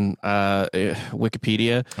fucking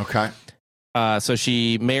Wikipedia. Okay. So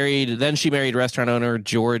she married restaurant owner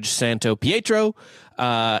George Santo Pietro,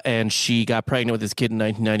 and she got pregnant with his kid in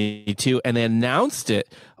 1992, and they announced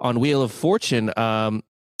it on Wheel of Fortune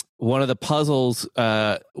one of the puzzles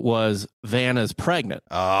was Vanna's pregnant.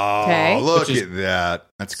 Oh, look at that.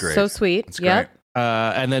 That's great. So sweet. That's yep. great.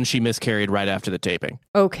 And then she miscarried right after the taping.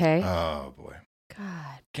 Okay. Oh, boy.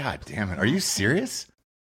 God. God damn it. Are you serious?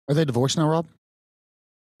 Are they divorced now, Rob?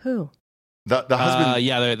 Who? The husband?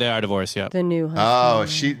 Yeah, they are divorced, yeah. The new husband. Oh,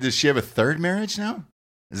 does she have a third marriage now?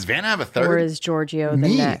 Does Vanna have a third? Or is Giorgio the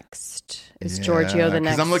next? Is Giorgio the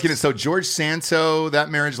next? Because I'm looking at, so George Santo, that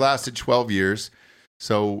marriage lasted 12 years.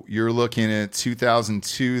 So you're looking at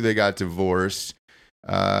 2002, they got divorced.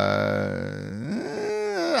 I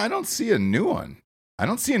don't see a new one. I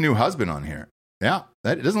don't see a new husband on here. Yeah,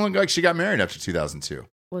 it doesn't look like she got married after 2002.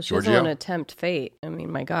 Well, she doesn't want to tempt fate. I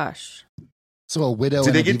mean, my gosh. So a widow.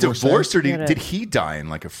 Did they get divorced, or did he die in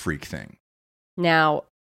like a freak thing? Now,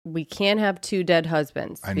 we can't have two dead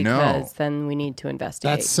husbands. I because know. then we need to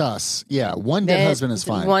investigate. That's sus. Yeah, one dead husband is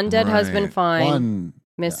fine. One dead husband, fine. One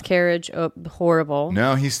miscarriage, horrible.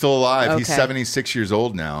 No, he's still alive. Okay. He's 76 years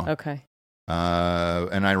old now. Okay.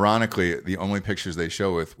 And ironically, the only pictures they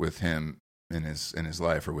show with him in his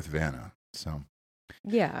life are with Vanna. So.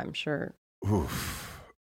 Yeah, I'm sure. Oof.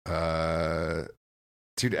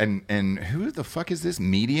 Dude, and who the fuck is this?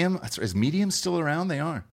 Medium? Is Medium still around? They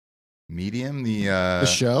are. Medium, the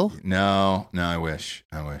show? No, I wish.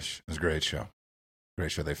 It was a great show.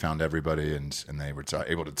 Great show. They found everybody and they were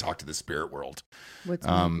able to talk to the spirit world. What's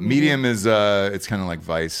Medium is it's kind of like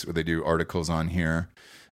Vice, where they do articles on here.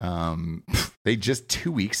 They just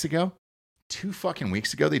 2 fucking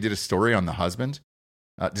weeks ago, they did a story on the husband.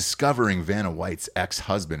 Discovering Vanna White's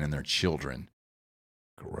ex-husband and their children.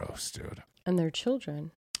 Gross, dude. And their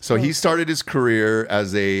children. So he started his career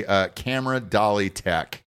as a camera dolly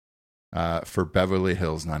tech for Beverly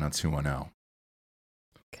Hills 90210.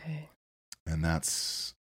 Okay. And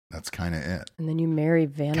that's kind of it. And then you marry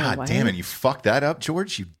Vanna White. God damn it. You fucked that up,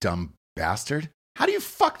 George, you dumb bastard. How do you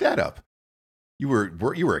fuck that up? You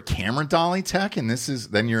were a camera dolly tech, and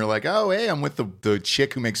then you're like, oh, hey, I'm with the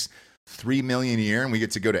chick who makes $3 million a year and we get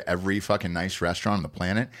to go to every fucking nice restaurant on the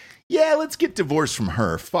planet. Yeah, let's get divorced from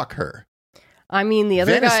her. Fuck her. I mean, the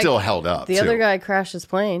other Vanna's guy still held up. The other guy crashed his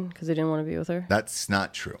plane because he didn't want to be with her. That's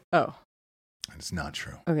not true. Oh, it's not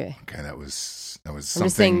true. Okay. That was something. I'm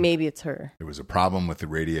just saying maybe it's her. There was a problem with the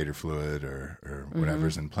radiator fluid or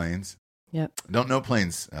whatever's in planes. Yep. Don't know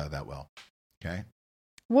planes that well. Okay.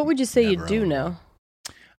 What would you say you do know?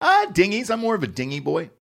 Dinghies. I'm more of a dinghy boy.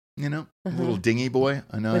 You know, a little dinghy boy.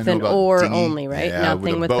 I know. With I know an about oar dinghy. only, right? Yeah,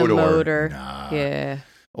 Nothing with boat the oar. motor. Nah. Yeah.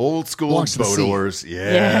 Old school boat oars.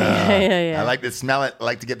 Yeah. I like to smell it. I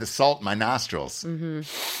like to get the salt in my nostrils. Mm-hmm.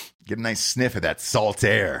 Get a nice sniff of that salt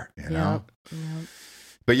air, you know? Yep.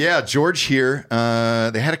 But yeah, George here,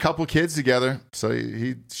 they had a couple kids together. So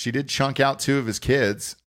she did chunk out 2 of his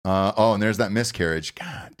kids. And there's that miscarriage.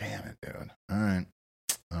 God damn it, dude. All right.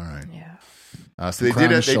 Yeah. So they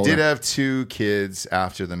did have 2 kids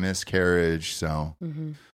after the miscarriage, so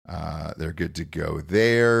they're good to go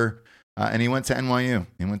there. And he went to NYU.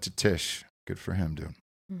 He went to Tisch. Good for him, dude.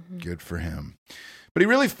 Mm-hmm. Good for him. But he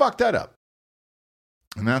really fucked that up,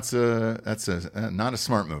 and that's not a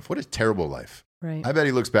smart move. What a terrible life. Right. I bet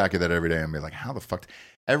he looks back at that every day and be like, "How the fuck?"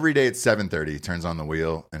 Every day at 7:30, he turns on the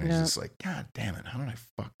wheel, and he's just like, "God damn it! How did I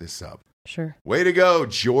fuck this up?" Sure. Way to go,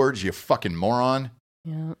 George! You fucking moron.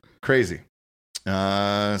 Yeah. Crazy.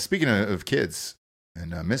 Speaking of kids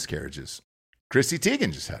and miscarriages, Chrissy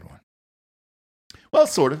Teigen just had one. Well,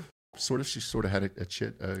 sort of. She sort of had a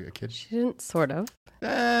kid. She didn't sort of.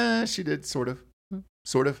 She did sort of.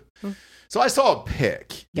 Sort of. So I saw a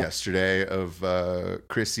pic yesterday of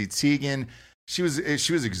Chrissy Teigen. She was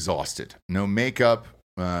exhausted. No makeup.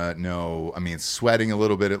 Sweating a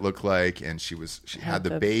little bit. It looked like, and she had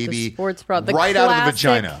the baby the sports bra, right out of the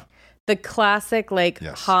vagina. The classic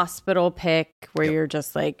hospital pic where you're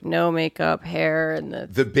just like no makeup, hair, and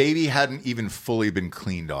the baby hadn't even fully been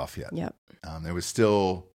cleaned off yet. Yep. There was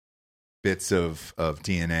still bits of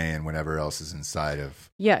DNA and whatever else is inside of.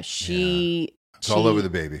 Yeah, it's all over the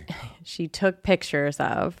baby. She took pictures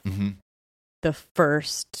of the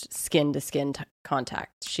first skin to skin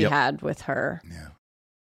contact she had with her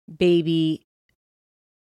baby.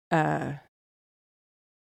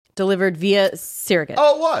 Delivered via surrogate.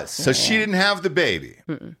 Oh, it was. So she didn't have the baby.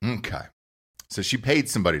 Okay. So she paid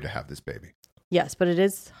somebody to have this baby. Yes, but it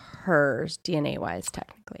is hers DNA-wise,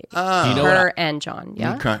 technically. You know her and John,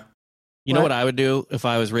 yeah? Okay. You know what I would do if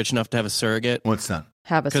I was rich enough to have a surrogate? What's that?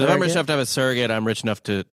 Have a surrogate? Because if I'm rich enough to have a surrogate, I'm rich enough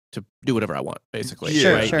to do whatever I want, basically.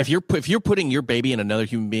 Yeah. Right? Sure. If you're putting your baby in another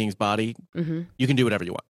human being's body, you can do whatever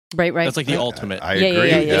you want. Right. That's like the ultimate. I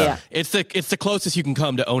agree. Yeah. It's the closest you can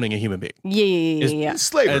come to owning a human being. Yeah.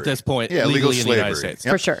 Slavery. At this point, legal legally slavery. in the United States.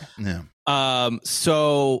 For sure. Yeah.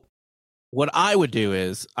 So what I would do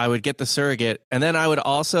is I would get the surrogate, and then I would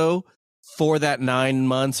also, for that 9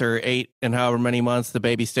 months or 8 and however many months the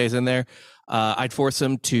baby stays in there, I'd force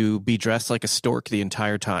him to be dressed like a stork the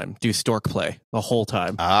entire time. Do stork play the whole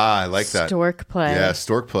time. I like that. Stork play. Yeah,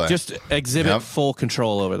 stork play. Just exhibit full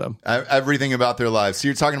control over them. Everything about their lives. So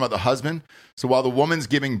you're talking about the husband. So while the woman's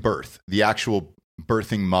giving birth, the actual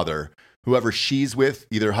birthing mother, whoever she's with,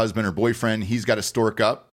 either husband or boyfriend, he's got to stork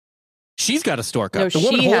up. She's got a stork No, up. The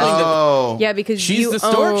woman holding yeah, because she's you the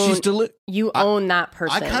stork. Own, you own that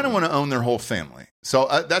person. I kind of want to own their whole family. So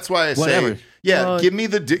that's why I say, Whatever. give me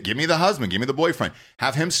the husband, give me the boyfriend.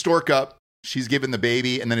 Have him stork up. She's giving the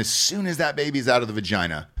baby. And then as soon as that baby's out of the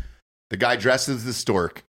vagina, the guy dresses the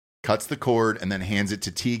stork, cuts the cord, and then hands it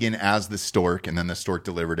to Tegan as the stork. And then the stork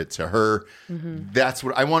delivered it to her. Mm-hmm. That's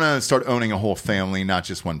what I want to start owning, a whole family, not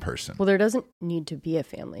just one person. Well, there doesn't need to be a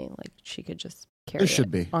family. Like, she could just carry there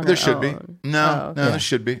should be. There should be. No, there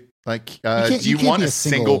should be. Like, do you want a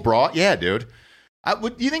single bra? Yeah, dude.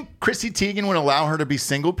 Do you think Chrissy Teigen would allow her to be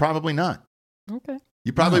single? Probably not. Okay.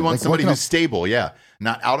 You probably want somebody who's stable,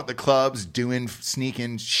 not out at the clubs doing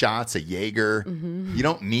sneaking shots at Jaeger. Mm-hmm. You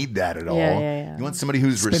don't need that at all. Yeah. You want somebody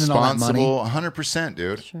who's responsible, 100%,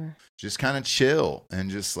 dude. Sure. Just kind of chill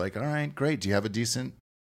and just like, all right, great. Do you have a decent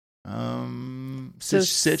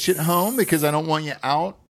sitch at home? Because I don't want you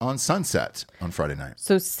out on Sunset on Friday night.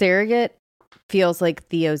 So surrogate feels like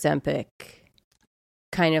the Ozempic,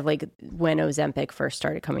 kind of like when Ozempic first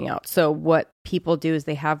started coming out. So what people do is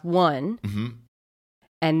they have one, mm-hmm.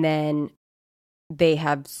 and then they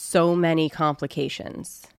have so many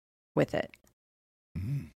complications with it.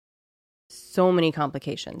 Mm-hmm. So many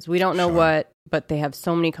complications. We don't know what, but they have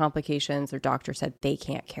so many complications. Their doctor said they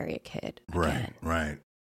can't carry a kid again. Right.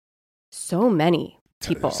 So many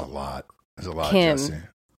people. There's a lot. Kim, Jesse.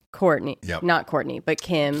 Courtney, not Courtney, but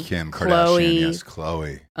Kim Kardashian, yes,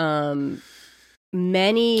 Chloe.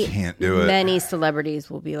 Many celebrities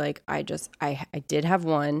will be like, I did have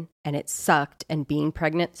one and it sucked, and being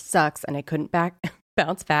pregnant sucks, and I couldn't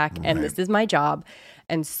bounce back, and this is my job.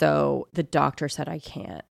 And so the doctor said I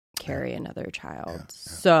can't carry another child. Yeah.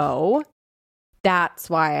 So that's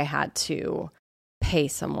why I had to pay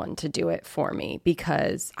someone to do it for me,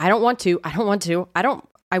 because I don't want to.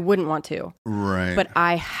 I wouldn't want to. Right. But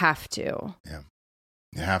I have to. Yeah.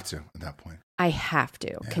 You have to at that point. I have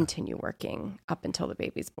to continue working up until the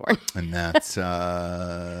baby's born. And that's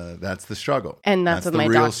the struggle. And that's what my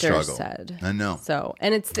doctor said. I know. So,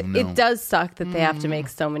 and it does suck that they have to make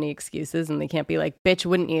so many excuses, and they can't be like, bitch,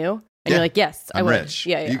 wouldn't you? And you're like, yes, I would. Rich.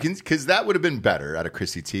 Yeah. You can, because that would have been better out of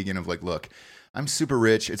Chrissy Teigen of like, look, I'm super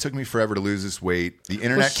rich. It took me forever to lose this weight. The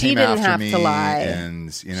internet came after me. She didn't have to lie.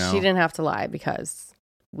 And, she didn't have to lie, because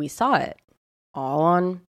we saw it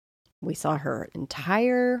we saw her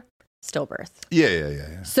entire stillbirth.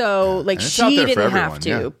 Yeah. So, like, she didn't have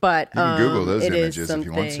to, but you can Google those images if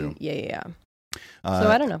you want to. Yeah. So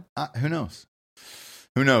I don't know. Who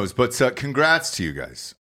knows? But congrats to you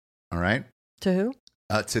guys. All right. To who?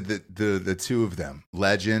 To the two of them,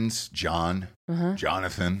 legends.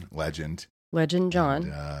 Jonathan, legend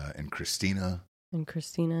John, and Christina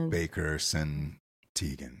Bakerson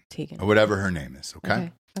Teigen, or whatever her name is.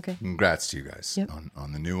 Okay. Congrats to you guys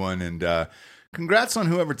on the new one, and congrats on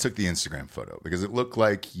whoever took the Instagram photo, because it looked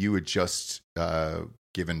like you had just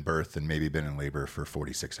given birth and maybe been in labor for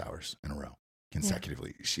 46 hours in a row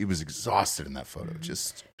consecutively. Yeah. She was exhausted in that photo.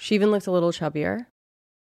 She even looked a little chubbier.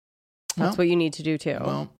 That's what you need to do too.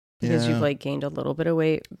 Well, because you've like gained a little bit of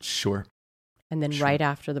weight. Sure. And then right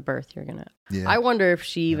after the birth, you're gonna. Yeah. I wonder if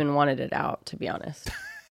she even wanted it out, to be honest.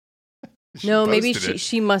 No, maybe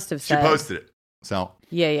she must have said. She posted it. So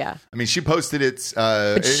yeah. I mean, she posted it,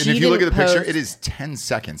 and if you look at the picture, it is 10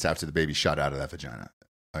 seconds after the baby shot out of that vagina.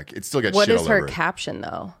 Like, it still gets shit all over it. What is her caption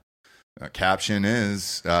though? Caption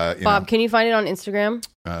is Bob. Can you find it on Instagram?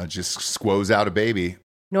 Just squoze out a baby.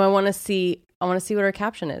 No, I want to see what her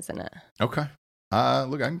caption is in it. Okay.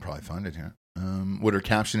 Look, I can probably find it here. What her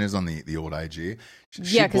caption is on the old IG.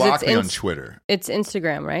 She blocked me on Twitter. It's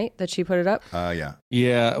Instagram, right? That she put it up? Yeah.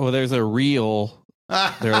 Yeah. Well, there's a reel.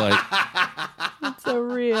 They're like, it's a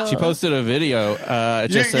reel. She posted a video. It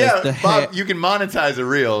just says, Bob, you can monetize a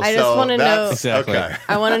reel. I just want to know. Exactly. Okay.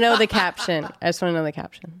 I want to know the caption.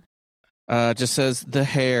 Just says, the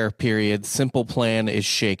hair, period. Simple plan is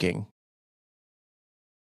shaking.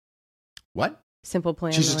 What? Simple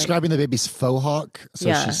plan. She's describing the baby's faux hawk.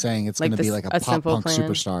 So she's saying it's going to be like a pop punk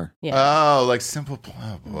superstar. Yeah. Oh, like simple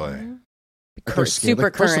plan. Oh, boy. Mm-hmm. Super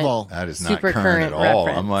current. First of all, that is not current at all.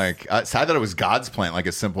 Reference. I'm like, I thought it was God's plan, like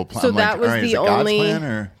a simple plan. So I'm that like, was the only. Plan,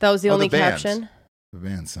 or? That was the only the caption. The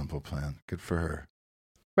band's simple plan. Good for her.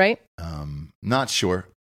 Right. Not sure.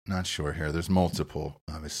 Not sure here. There's multiple,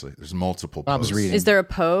 obviously. There's multiple Bob's posts. reading. Is there a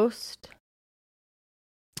post?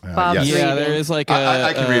 Bob's yes. Yeah, there is like a...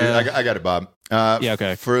 I can read it. I got it, Bob. Yeah,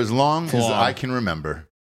 okay. For as long as I can remember,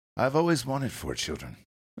 I've always wanted 4 children.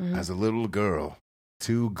 Mm-hmm. As a little girl,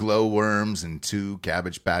 2 glowworms and 2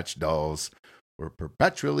 Cabbage Patch dolls were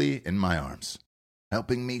perpetually in my arms,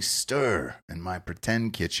 helping me stir in my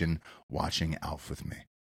pretend kitchen, watching Alf with me.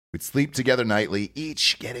 We'd sleep together nightly,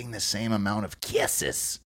 each getting the same amount of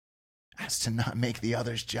kisses as to not make the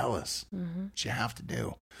others jealous, which you have to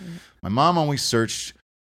do. Mm-hmm. My mom always searched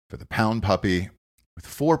for the pound puppy with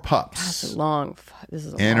 4 pups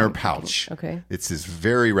in her pouch. Okay. This is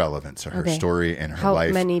very relevant to her story and her life.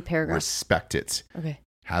 How many paragraphs? Respect it. Okay.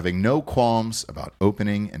 Having no qualms about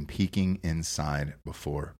opening and peeking inside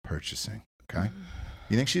before purchasing. Okay.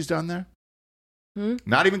 You think she's done there?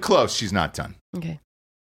 Not even close. She's not done. Okay.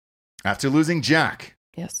 After losing Jack,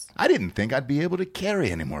 yes, I didn't think I'd be able to carry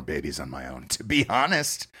any more babies on my own. To be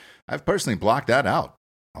honest, I've personally blocked that out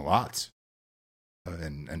a lot.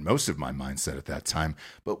 And most of my mindset at that time.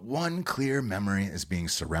 But one clear memory is being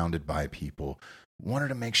surrounded by people who wanted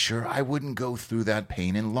to make sure I wouldn't go through that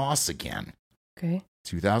pain and loss again. Okay.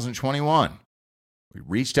 2021, we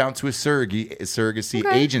reached out to a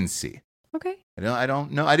surrogacy agency. Okay. I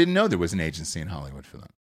don't know. I didn't know there was an agency in Hollywood for that.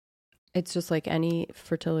 It's just like any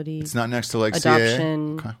fertility. It's not next to like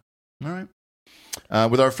adoption. CAA? Okay. All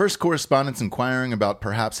right. With our first correspondence inquiring about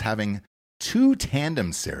perhaps having 2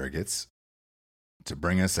 tandem surrogates to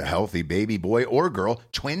bring us a healthy baby boy or girl,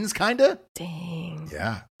 twins kinda. Dang.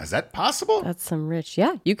 Yeah. Is that possible? That's some rich.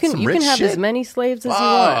 Yeah, you can have as many slaves as you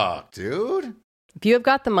want, dude. If you have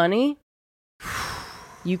got the money,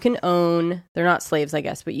 you can own. They're not slaves, I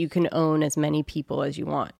guess, but you can own as many people as you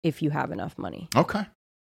want if you have enough money. Okay.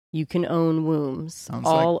 You can own wombs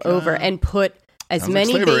all over and put as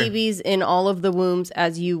many babies in all of the wombs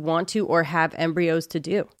as you want to or have embryos to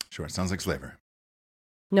do. Sure. It sounds like slavery.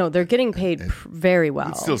 No, they're getting paid very well.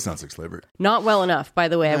 It still sounds like slavery. Not well enough, by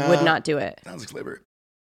the way. I would not do it. Sounds like slavery.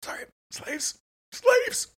 Sorry. Slaves.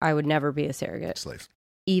 Slaves. I would never be a surrogate. Slaves.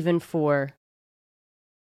 Even for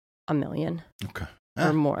 $1 million. Okay.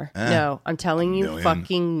 Or more. No, I'm telling you,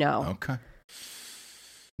 fucking no. Okay.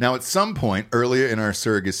 Now, at some point earlier in our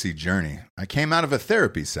surrogacy journey, I came out of a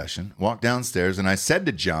therapy session, walked downstairs, and I said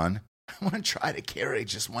to John, I want to try to carry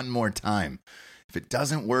just one more time. If it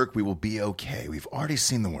doesn't work, we will be okay. We've already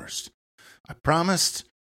seen the worst. I promised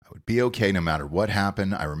I would be okay no matter what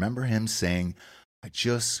happened. I remember him saying, I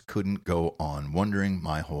just couldn't go on wondering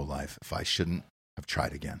my whole life if I shouldn't have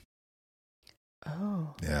tried again.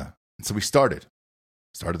 Oh. Yeah. And so we started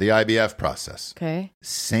the IVF process. Okay.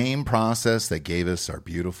 Same process that gave us our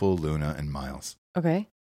beautiful Luna and Miles. Okay.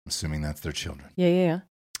 I'm assuming that's their children. Yeah.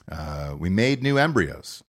 We made new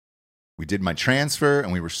embryos. We did my transfer,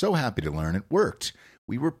 and we were so happy to learn it worked.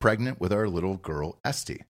 We were pregnant with our little girl,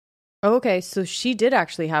 Esty. Oh, okay, so she did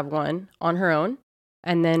actually have one on her own,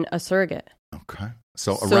 and then a surrogate. Okay.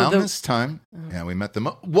 So around this time, we met them.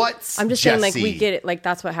 What? I'm just saying, like, we get it. Like,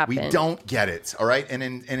 that's what happened. We don't get it, all right? And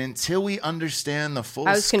until we understand the full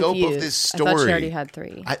scope confused. of this story. I thought she already had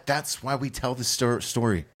 3. That's why we tell the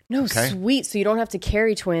story. No, okay? Sweet. So you don't have to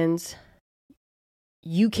carry twins.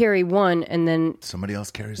 You carry one, and then somebody else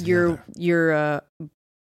carries the other. Your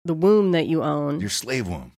the womb that you own. Your slave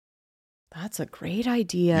womb. That's a great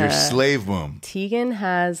idea. Your slave womb. Tegan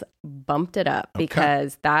has bumped it up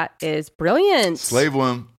because that is brilliant. Slave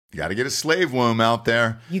womb. You got to get a slave womb out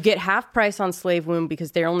there. You get half price on slave womb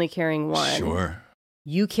because they're only carrying one. Sure.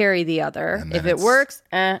 You carry the other. If it works,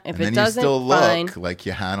 if it doesn't, you still fine. Look like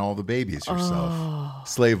you had all the babies yourself.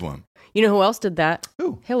 Slave womb. You know who else did that?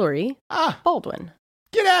 Who? Hillary Baldwin.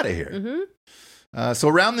 Get out of here. Mm-hmm. So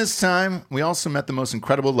around this time, we also met the most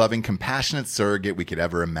incredible, loving, compassionate surrogate we could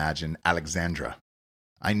ever imagine, Alexandra.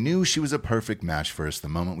 I knew she was a perfect match for us the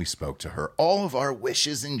moment we spoke to her. All of our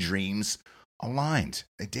wishes and dreams aligned.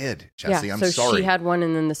 They did. Jesse, I'm sorry. So she had one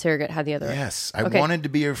and then the surrogate had the other. Yes. I wanted to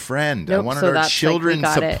be her friend. Nope, I wanted our children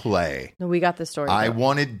to play. No, we got the story. I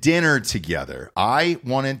wanted dinner together. I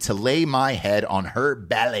wanted to lay my head on her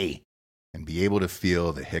belly and be able to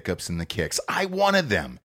feel the hiccups and the kicks. I wanted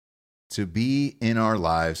them to be in our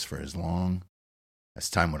lives for as long as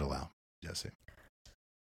time would allow. Jesse,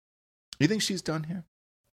 you think she's done here?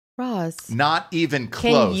 Roz, not even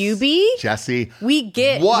close. Can you be? Jesse, we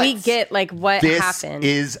get like what happened.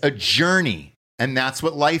 This is a journey, and that's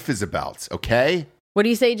what life is about, okay? What do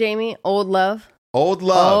you say, Jamie? Old love? Old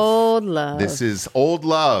love. Old love. This is old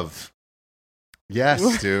love.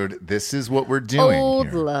 Yes, dude. This is what we're doing Old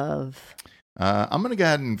here. love. I'm going to go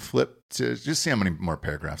ahead and flip to just see how many more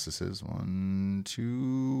paragraphs this is. 1,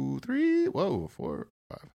 2, 3. Whoa, 4,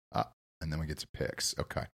 5. And then we get to picks.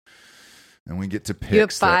 Okay. And we get to picks. You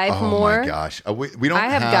have 5 more? Oh my gosh. We don't I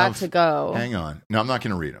have got to go. Hang on. No, I'm not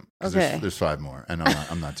going to read them. Okay. There's 5 more. And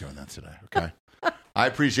I'm not doing that today. Okay. I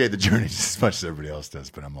appreciate the journey just as much as everybody else does,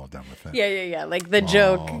 but I'm all done with it. Yeah. Like the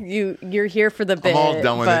joke, you're here for the bit. I'm all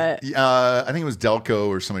done with it. I think it was Delco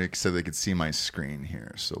or somebody said they could see my screen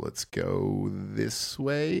here. So let's go this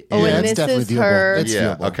way. Oh, and this is doable. her. It's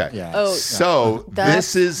yeah. doable. Okay. Yeah. Oh, so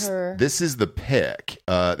this is her. this is the pic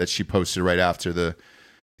that she posted right after the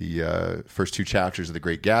first 2 chapters of The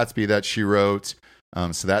Great Gatsby that she wrote.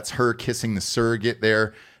 So that's her kissing the surrogate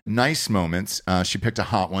there. Nice moments. She picked a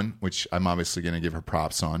hot one, which I'm obviously going to give her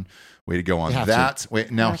props on. Way to go on that. Wait,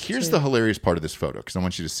 now here's the hilarious part of this photo because I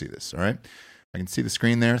want you to see this. All right, I can see the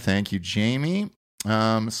screen there. Thank you, Jamie.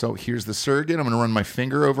 So here's the surrogate. I'm going to run my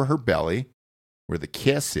finger over her belly, where the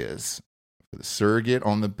kiss is, for the surrogate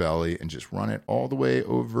on the belly, and just run it all the way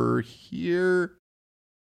over here.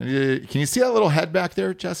 Can you see that little head back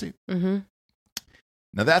there, Jesse? Mm-hmm.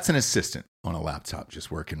 Now that's an assistant on a laptop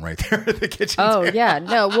just working right there at the kitchen Oh, table. yeah.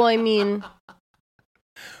 No, well, I mean...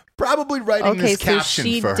 Probably writing this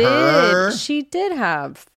caption for did. her. She did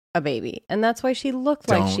have a baby, and that's why she looked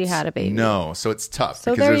like she had a baby. No, so it's tough.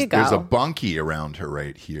 So because there's a bunkie around her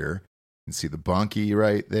right here. You can see the bunkie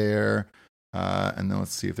right there. And then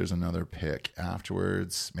let's see if there's another pic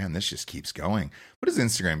afterwards. Man, this just keeps going. What does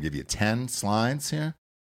Instagram give you? 10 slides here?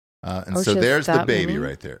 So there's the baby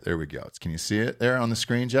right there. There we go. Can you see it there on the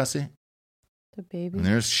screen, Jesse? The baby? And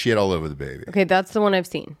there's shit all over the baby. Okay, that's the one I've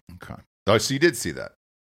seen. Okay. Oh, so you did see that.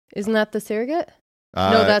 Isn't that the surrogate?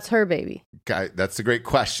 No, that's her baby. That's a great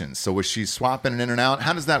question. So was she swapping it in and out?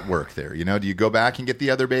 How does that work there? You know, do you go back and get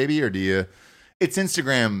the other baby, or do you... It's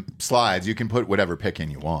Instagram slides. You can put whatever pic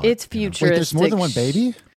in you want. It's futuristic. Wait, there's more than one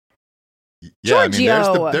baby? Yeah, Giorgio.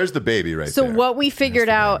 I mean, there's the baby right there. So what we figured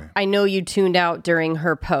out, baby. I know you tuned out during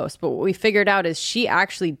her post, but what we figured out is she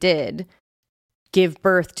actually did give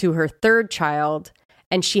birth to her 3rd child,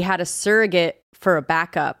 and she had a surrogate for a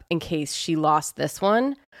backup in case she lost this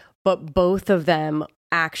one. But both of them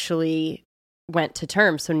actually went to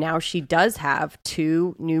term. So now she does have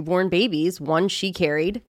 2 newborn babies. One she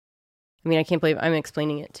carried. I mean, I can't believe I'm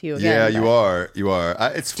explaining it to you again. Yeah, you are.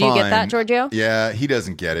 It's fine. Do you get that, Giorgio? Yeah, he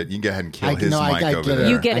doesn't get it. You can go ahead and kill his mic over there.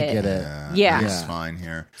 You get it. I get it. Yeah. It's fine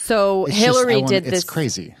here. So Hillary did this. It's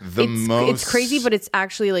crazy. It's crazy, but it's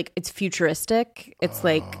actually like, it's futuristic. It's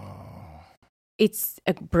it's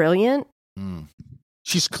brilliant. Mm.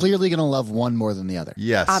 She's clearly going to love one more than the other.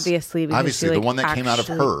 Yes. Obviously, the one that came out of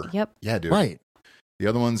her. Yep. Yeah, dude. Right. The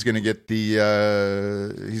other one's going to get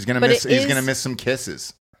he's going to miss some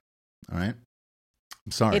kisses. All right.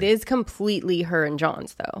 I'm sorry. It is completely her and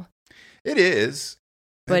John's, though. It is.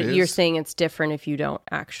 But you're saying it's different if you don't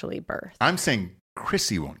actually birth. I'm saying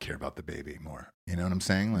Chrissy won't care about the baby more. You know what I'm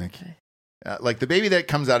saying? Like the baby that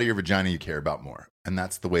comes out of your vagina, you care about more. And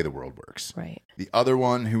that's the way the world works. Right. The other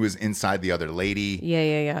one who is inside the other lady.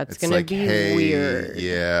 Yeah. It's going to be weird.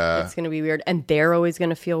 Yeah. It's going to be weird. And they're always going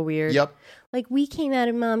to feel weird. Yep. Like, we came out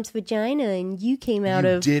of mom's vagina and you came out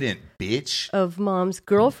You didn't, bitch. Of mom's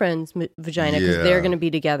girlfriend's vagina because they're going to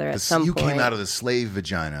be together at some point. You came out of the slave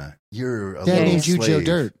vagina. You're a Dad little named you slave. Joe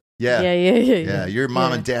Dirt. Yeah. Yeah. You're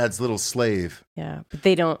mom and dad's little slave. Yeah. But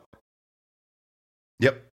they don't.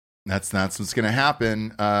 Yep. That's what's going to happen.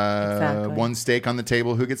 Exactly. One steak on the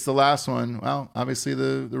table. Who gets the last one? Well, obviously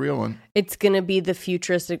the real one. It's going to be the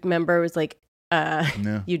futuristic member. It was like,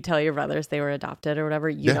 No. you'd tell your brothers they were adopted or whatever.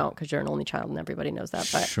 You don't because you're an only child and everybody knows that.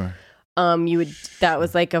 But sure. That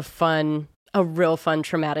was like a real fun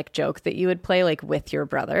traumatic joke that you would play like with your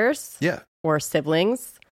brothers. Yeah. Or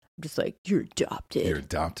siblings. Just like, you're adopted. You're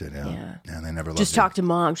adopted, yeah. And they never loved Just you. talk to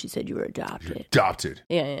mom. She said you were adopted. You're adopted.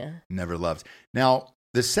 Yeah. Never loved. Now,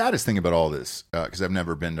 the saddest thing about all this, because I've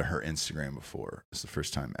never been to her Instagram before, this is the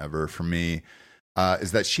first time ever for me,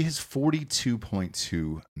 is that she has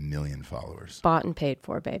 42.2 million followers. Bought and paid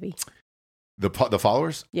for, baby. The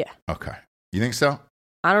followers? Yeah. Okay. You think so?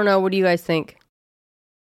 I don't know. What do you guys think?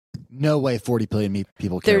 No way 40 billion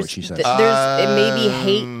people care what she says. It may be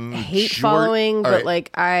hate following, but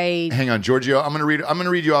right. Hang on, Giorgio. I'm gonna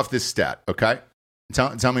read you off this stat, okay?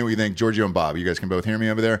 Tell me what you think, Giorgio and Bob. You guys can both hear me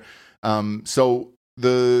over there. So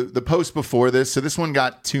the post before this, so this one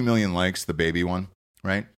got 2 million likes, the baby one,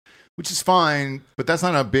 right? Which is fine, but that's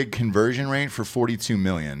not a big conversion rate for 42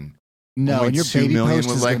 million. No, and your baby post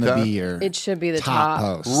is going to be your it should be the top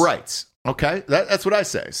post. Right. Okay, that's what I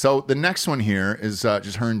say. So the next one here is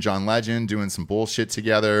just her and John Legend doing some bullshit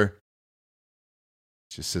together.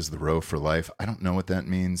 Just says the row for life. I don't know what that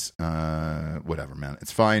means. Whatever, man.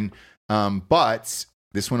 It's fine. But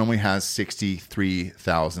this one only has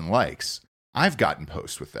 63,000 likes. I've gotten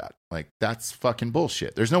posts with that. Like, that's fucking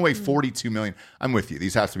bullshit. There's no way 42 million. I'm with you.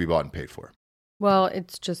 These have to be bought and paid for. Well,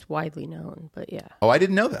 it's just widely known, but yeah. Oh, I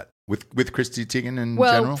didn't know that. With Chrissy Teigen in general?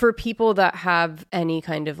 Well, for people that have any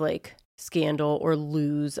kind of like scandal or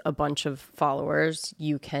lose a bunch of followers,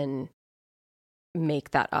 you can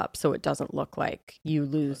make that up so it doesn't look like you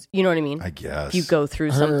lose. You know what I mean? I guess. If you go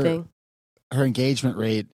through something. Her engagement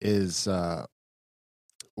rate is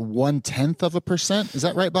 0.1%. Is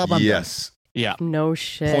that right, Bob? Yes. Yeah. No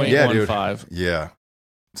shit. 0.15. Yeah.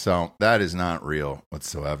 So that is not real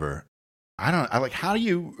whatsoever. How do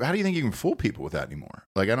you think you can fool people with that anymore?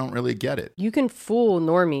 Like, I don't really get it. You can fool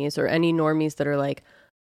normies or any normies that are like,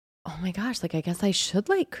 oh my gosh, like, I guess I should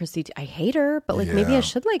like Chrissy. I hate her, but like, maybe I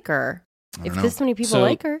should like her. If this many people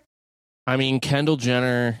like her. I mean, Kendall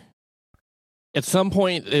Jenner, at some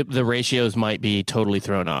point, the ratios might be totally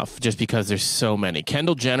thrown off just because there's so many.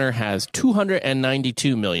 Kendall Jenner has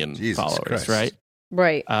 292 million followers, Christ. Right?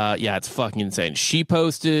 Right. Yeah, it's fucking insane. She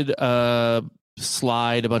posted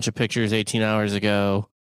slide a bunch of pictures 18 hours ago,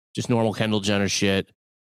 just normal Kendall Jenner shit.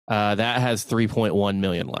 That has 3.1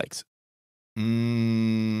 million likes. You're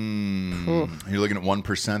looking at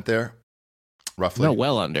 1% there, roughly. No,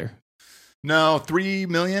 well under. No, 3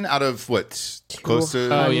 million out of what? Close to.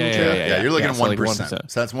 Oh yeah. You're looking at 1%. So, like 1%.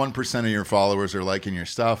 So that's 1% of your followers are liking your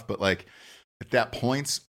stuff. But like at that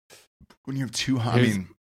point, when you have 200, I mean,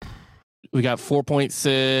 we got 4.6,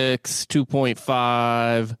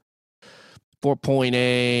 2.5.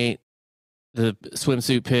 4.8. The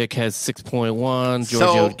swimsuit pick has 6.1.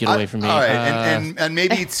 Giorgio, get away from me. All right, and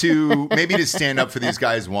maybe to stand up for these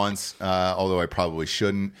guys once, although I probably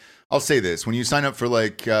shouldn't. I'll say this: when you sign up for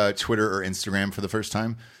like Twitter or Instagram for the first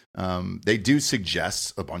time, they do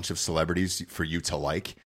suggest a bunch of celebrities for you to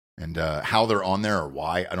like, and how they're on there or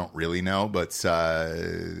why I don't really know, but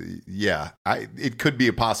it could be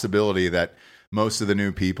a possibility that most of the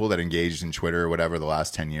new people that engaged in Twitter or whatever the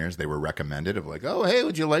last 10 years, they were recommended of like, oh, hey,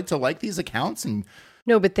 would you like to like these accounts? And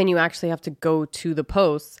no, but then you actually have to go to the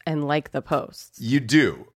posts and like the posts. You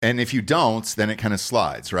do. And if you don't, then it kind of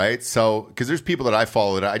slides, right? So, because there's people that I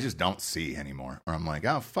follow that I just don't see anymore. Or I'm like,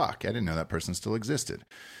 oh, fuck, I didn't know that person still existed.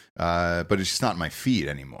 But it's just not in my feed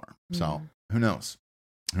anymore. So who knows?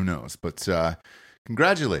 Who knows? But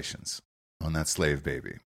congratulations on that slave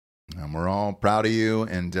baby. And we're all proud of you,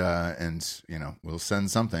 and you know, we'll send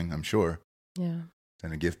something, I'm sure. Yeah.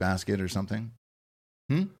 Send a gift basket or something.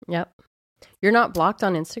 Yep. You're not blocked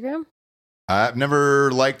on Instagram? I've never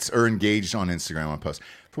liked or engaged on Instagram on posts.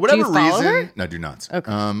 For whatever reason, her? No, I do not.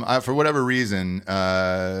 Okay. For whatever reason,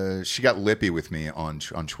 she got lippy with me on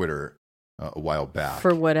Twitter a while back.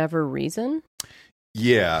 For whatever reason?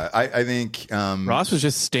 Yeah, I think Ross was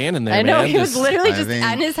just standing there. I know, man. he was literally just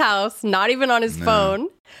at his house, not even on his phone.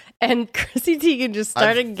 And Chrissy Teigen just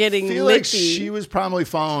started getting lippy. Like she was probably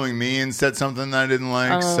following me and said something that I didn't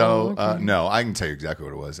like. No, I can tell you exactly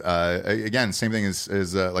what it was. Again, same thing as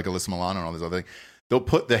like Alyssa Milano and all these other things. They'll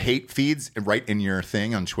put the hate feeds right in your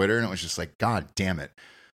thing on Twitter, and it was just like, God damn it.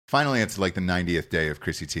 Finally, it's like the 90th day of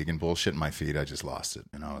Chrissy Teigen bullshit in my feed. I just lost it.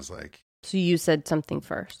 And I was like... So you said something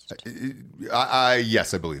first?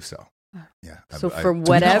 Yes, I believe so. Yeah. So for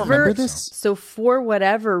whatever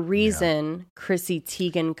reason, Chrissy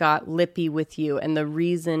Teigen got lippy with you, and the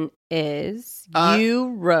reason is you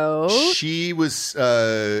wrote she was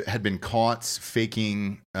had been caught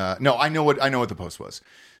faking. No, I know what the post was.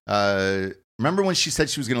 Remember when she said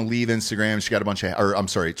she was going to leave Instagram? She got a bunch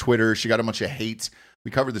of, Twitter. She got a bunch of hate.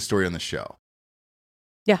 We covered the story on the show.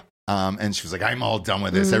 Yeah. And she was like, I'm all done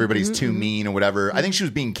with this. Everybody's too mean or whatever. I think she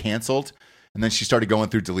was being canceled. And then she started going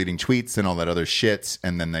through deleting tweets and all that other shit.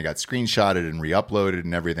 And then they got screenshotted and re-uploaded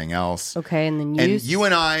and everything else. Okay. And then you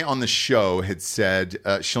and I on the show had said,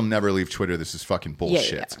 she'll never leave Twitter. This is fucking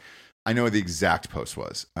bullshit. Yeah. I know what the exact post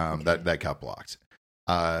was that got blocked.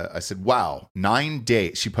 I said, wow, 9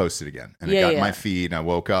 days. She posted again. And it got in my feed. And I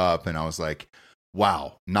woke up and I was like,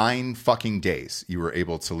 wow, 9 fucking days you were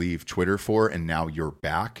able to leave Twitter for, and now you're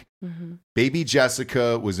back. Mm-hmm. Baby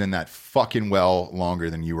Jessica was in that fucking well longer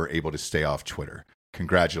than you were able to stay off Twitter.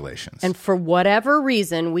 Congratulations. And for whatever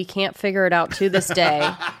reason, we can't figure it out to this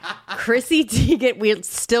day. Chrissy Teigen,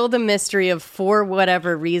 still the mystery of for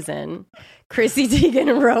whatever reason. Chrissy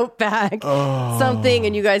Teigen wrote back something,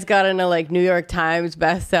 and you guys got into like New York Times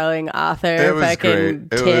bestselling author. It was great.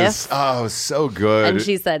 It was so good. And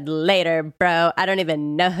she said, "Later, bro. I don't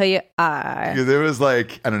even know who you are." Yeah, there was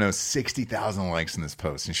like, I don't know, 60,000 likes in this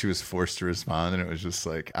post, and she was forced to respond, and it was just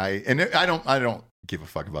like I don't give a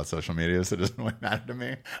fuck about social media, so it doesn't really matter to me.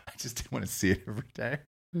 I just didn't want to see it every day,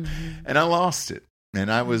 and I lost it,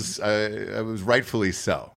 and I was rightfully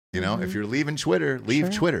so. You know, if you're leaving Twitter,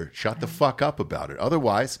 leave Twitter. Shut the fuck up about it.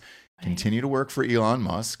 Otherwise, continue to work for Elon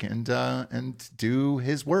Musk and do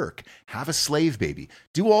his work. Have a slave baby.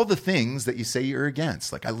 Do all the things that you say you're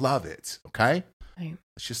against. Like, I love it. Okay? Right.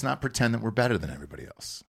 Let's just not pretend that we're better than everybody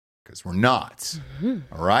else, because we're not.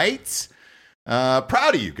 All right?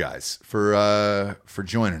 Proud of you guys for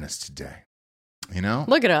joining us today. You know?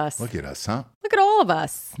 Look at us. Look at us, huh? Look at all of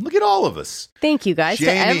us. Look at all of us. Thank you, guys,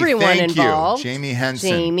 Jamie, to everyone involved. Jamie Henson.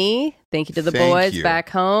 Jamie, thank you to the boys back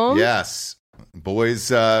home. Yes. Boys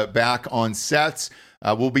back on sets.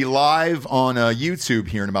 We'll be live on YouTube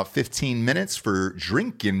here in about 15 minutes for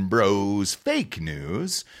Drinkin' Bros Fake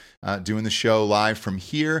News. Doing the show live from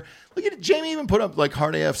here. Look at it. Jamie even put up like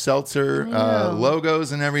Hard AF Seltzer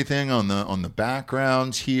logos and everything on the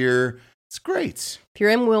background here. It's great. If you're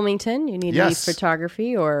in Wilmington, you need any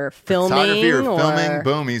photography or filming.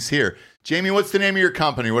 Boom, he's here. Jamie, what's the name of your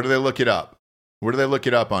company? What do they look it up? What do they look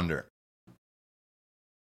it up under?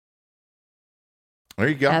 There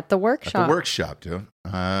you go. At the workshop. At the workshop, dude.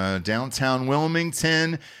 Downtown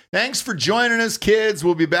Wilmington. Thanks for joining us, kids.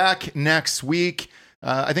 We'll be back next week.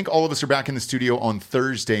 I think all of us are back in the studio on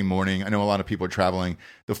Thursday morning. I know a lot of people are traveling.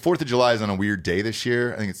 The 4th of July is on a weird day this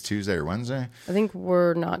year. I think it's Tuesday or Wednesday. I think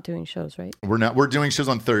we're not doing shows, right? We're not. We're doing shows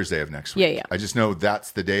on Thursday of next week. Yeah. I just know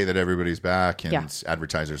that's the day that everybody's back, and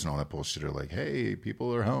advertisers and all that bullshit are like, hey,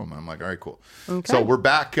 people are home. I'm like, all right, cool. Okay. So we're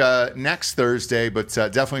back next Thursday, but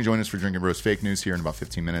definitely join us for Drinkin' Bros Fake News here in about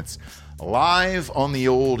 15 minutes. Live on the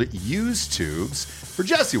old used tubes for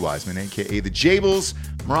Jesse Wiseman, a.k.a. The Jables.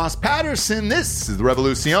 I'm Ross Patterson. This is The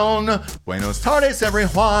Revolucion. Buenos tardes,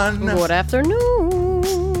 everyone. Good afternoon.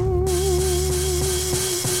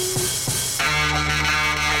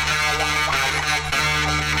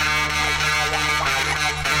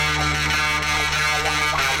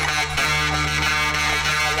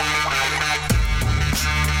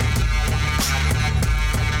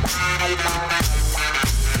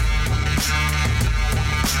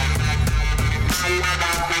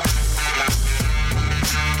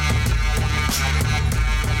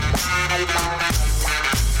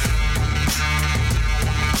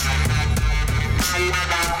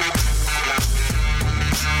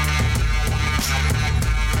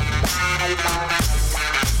 Bye.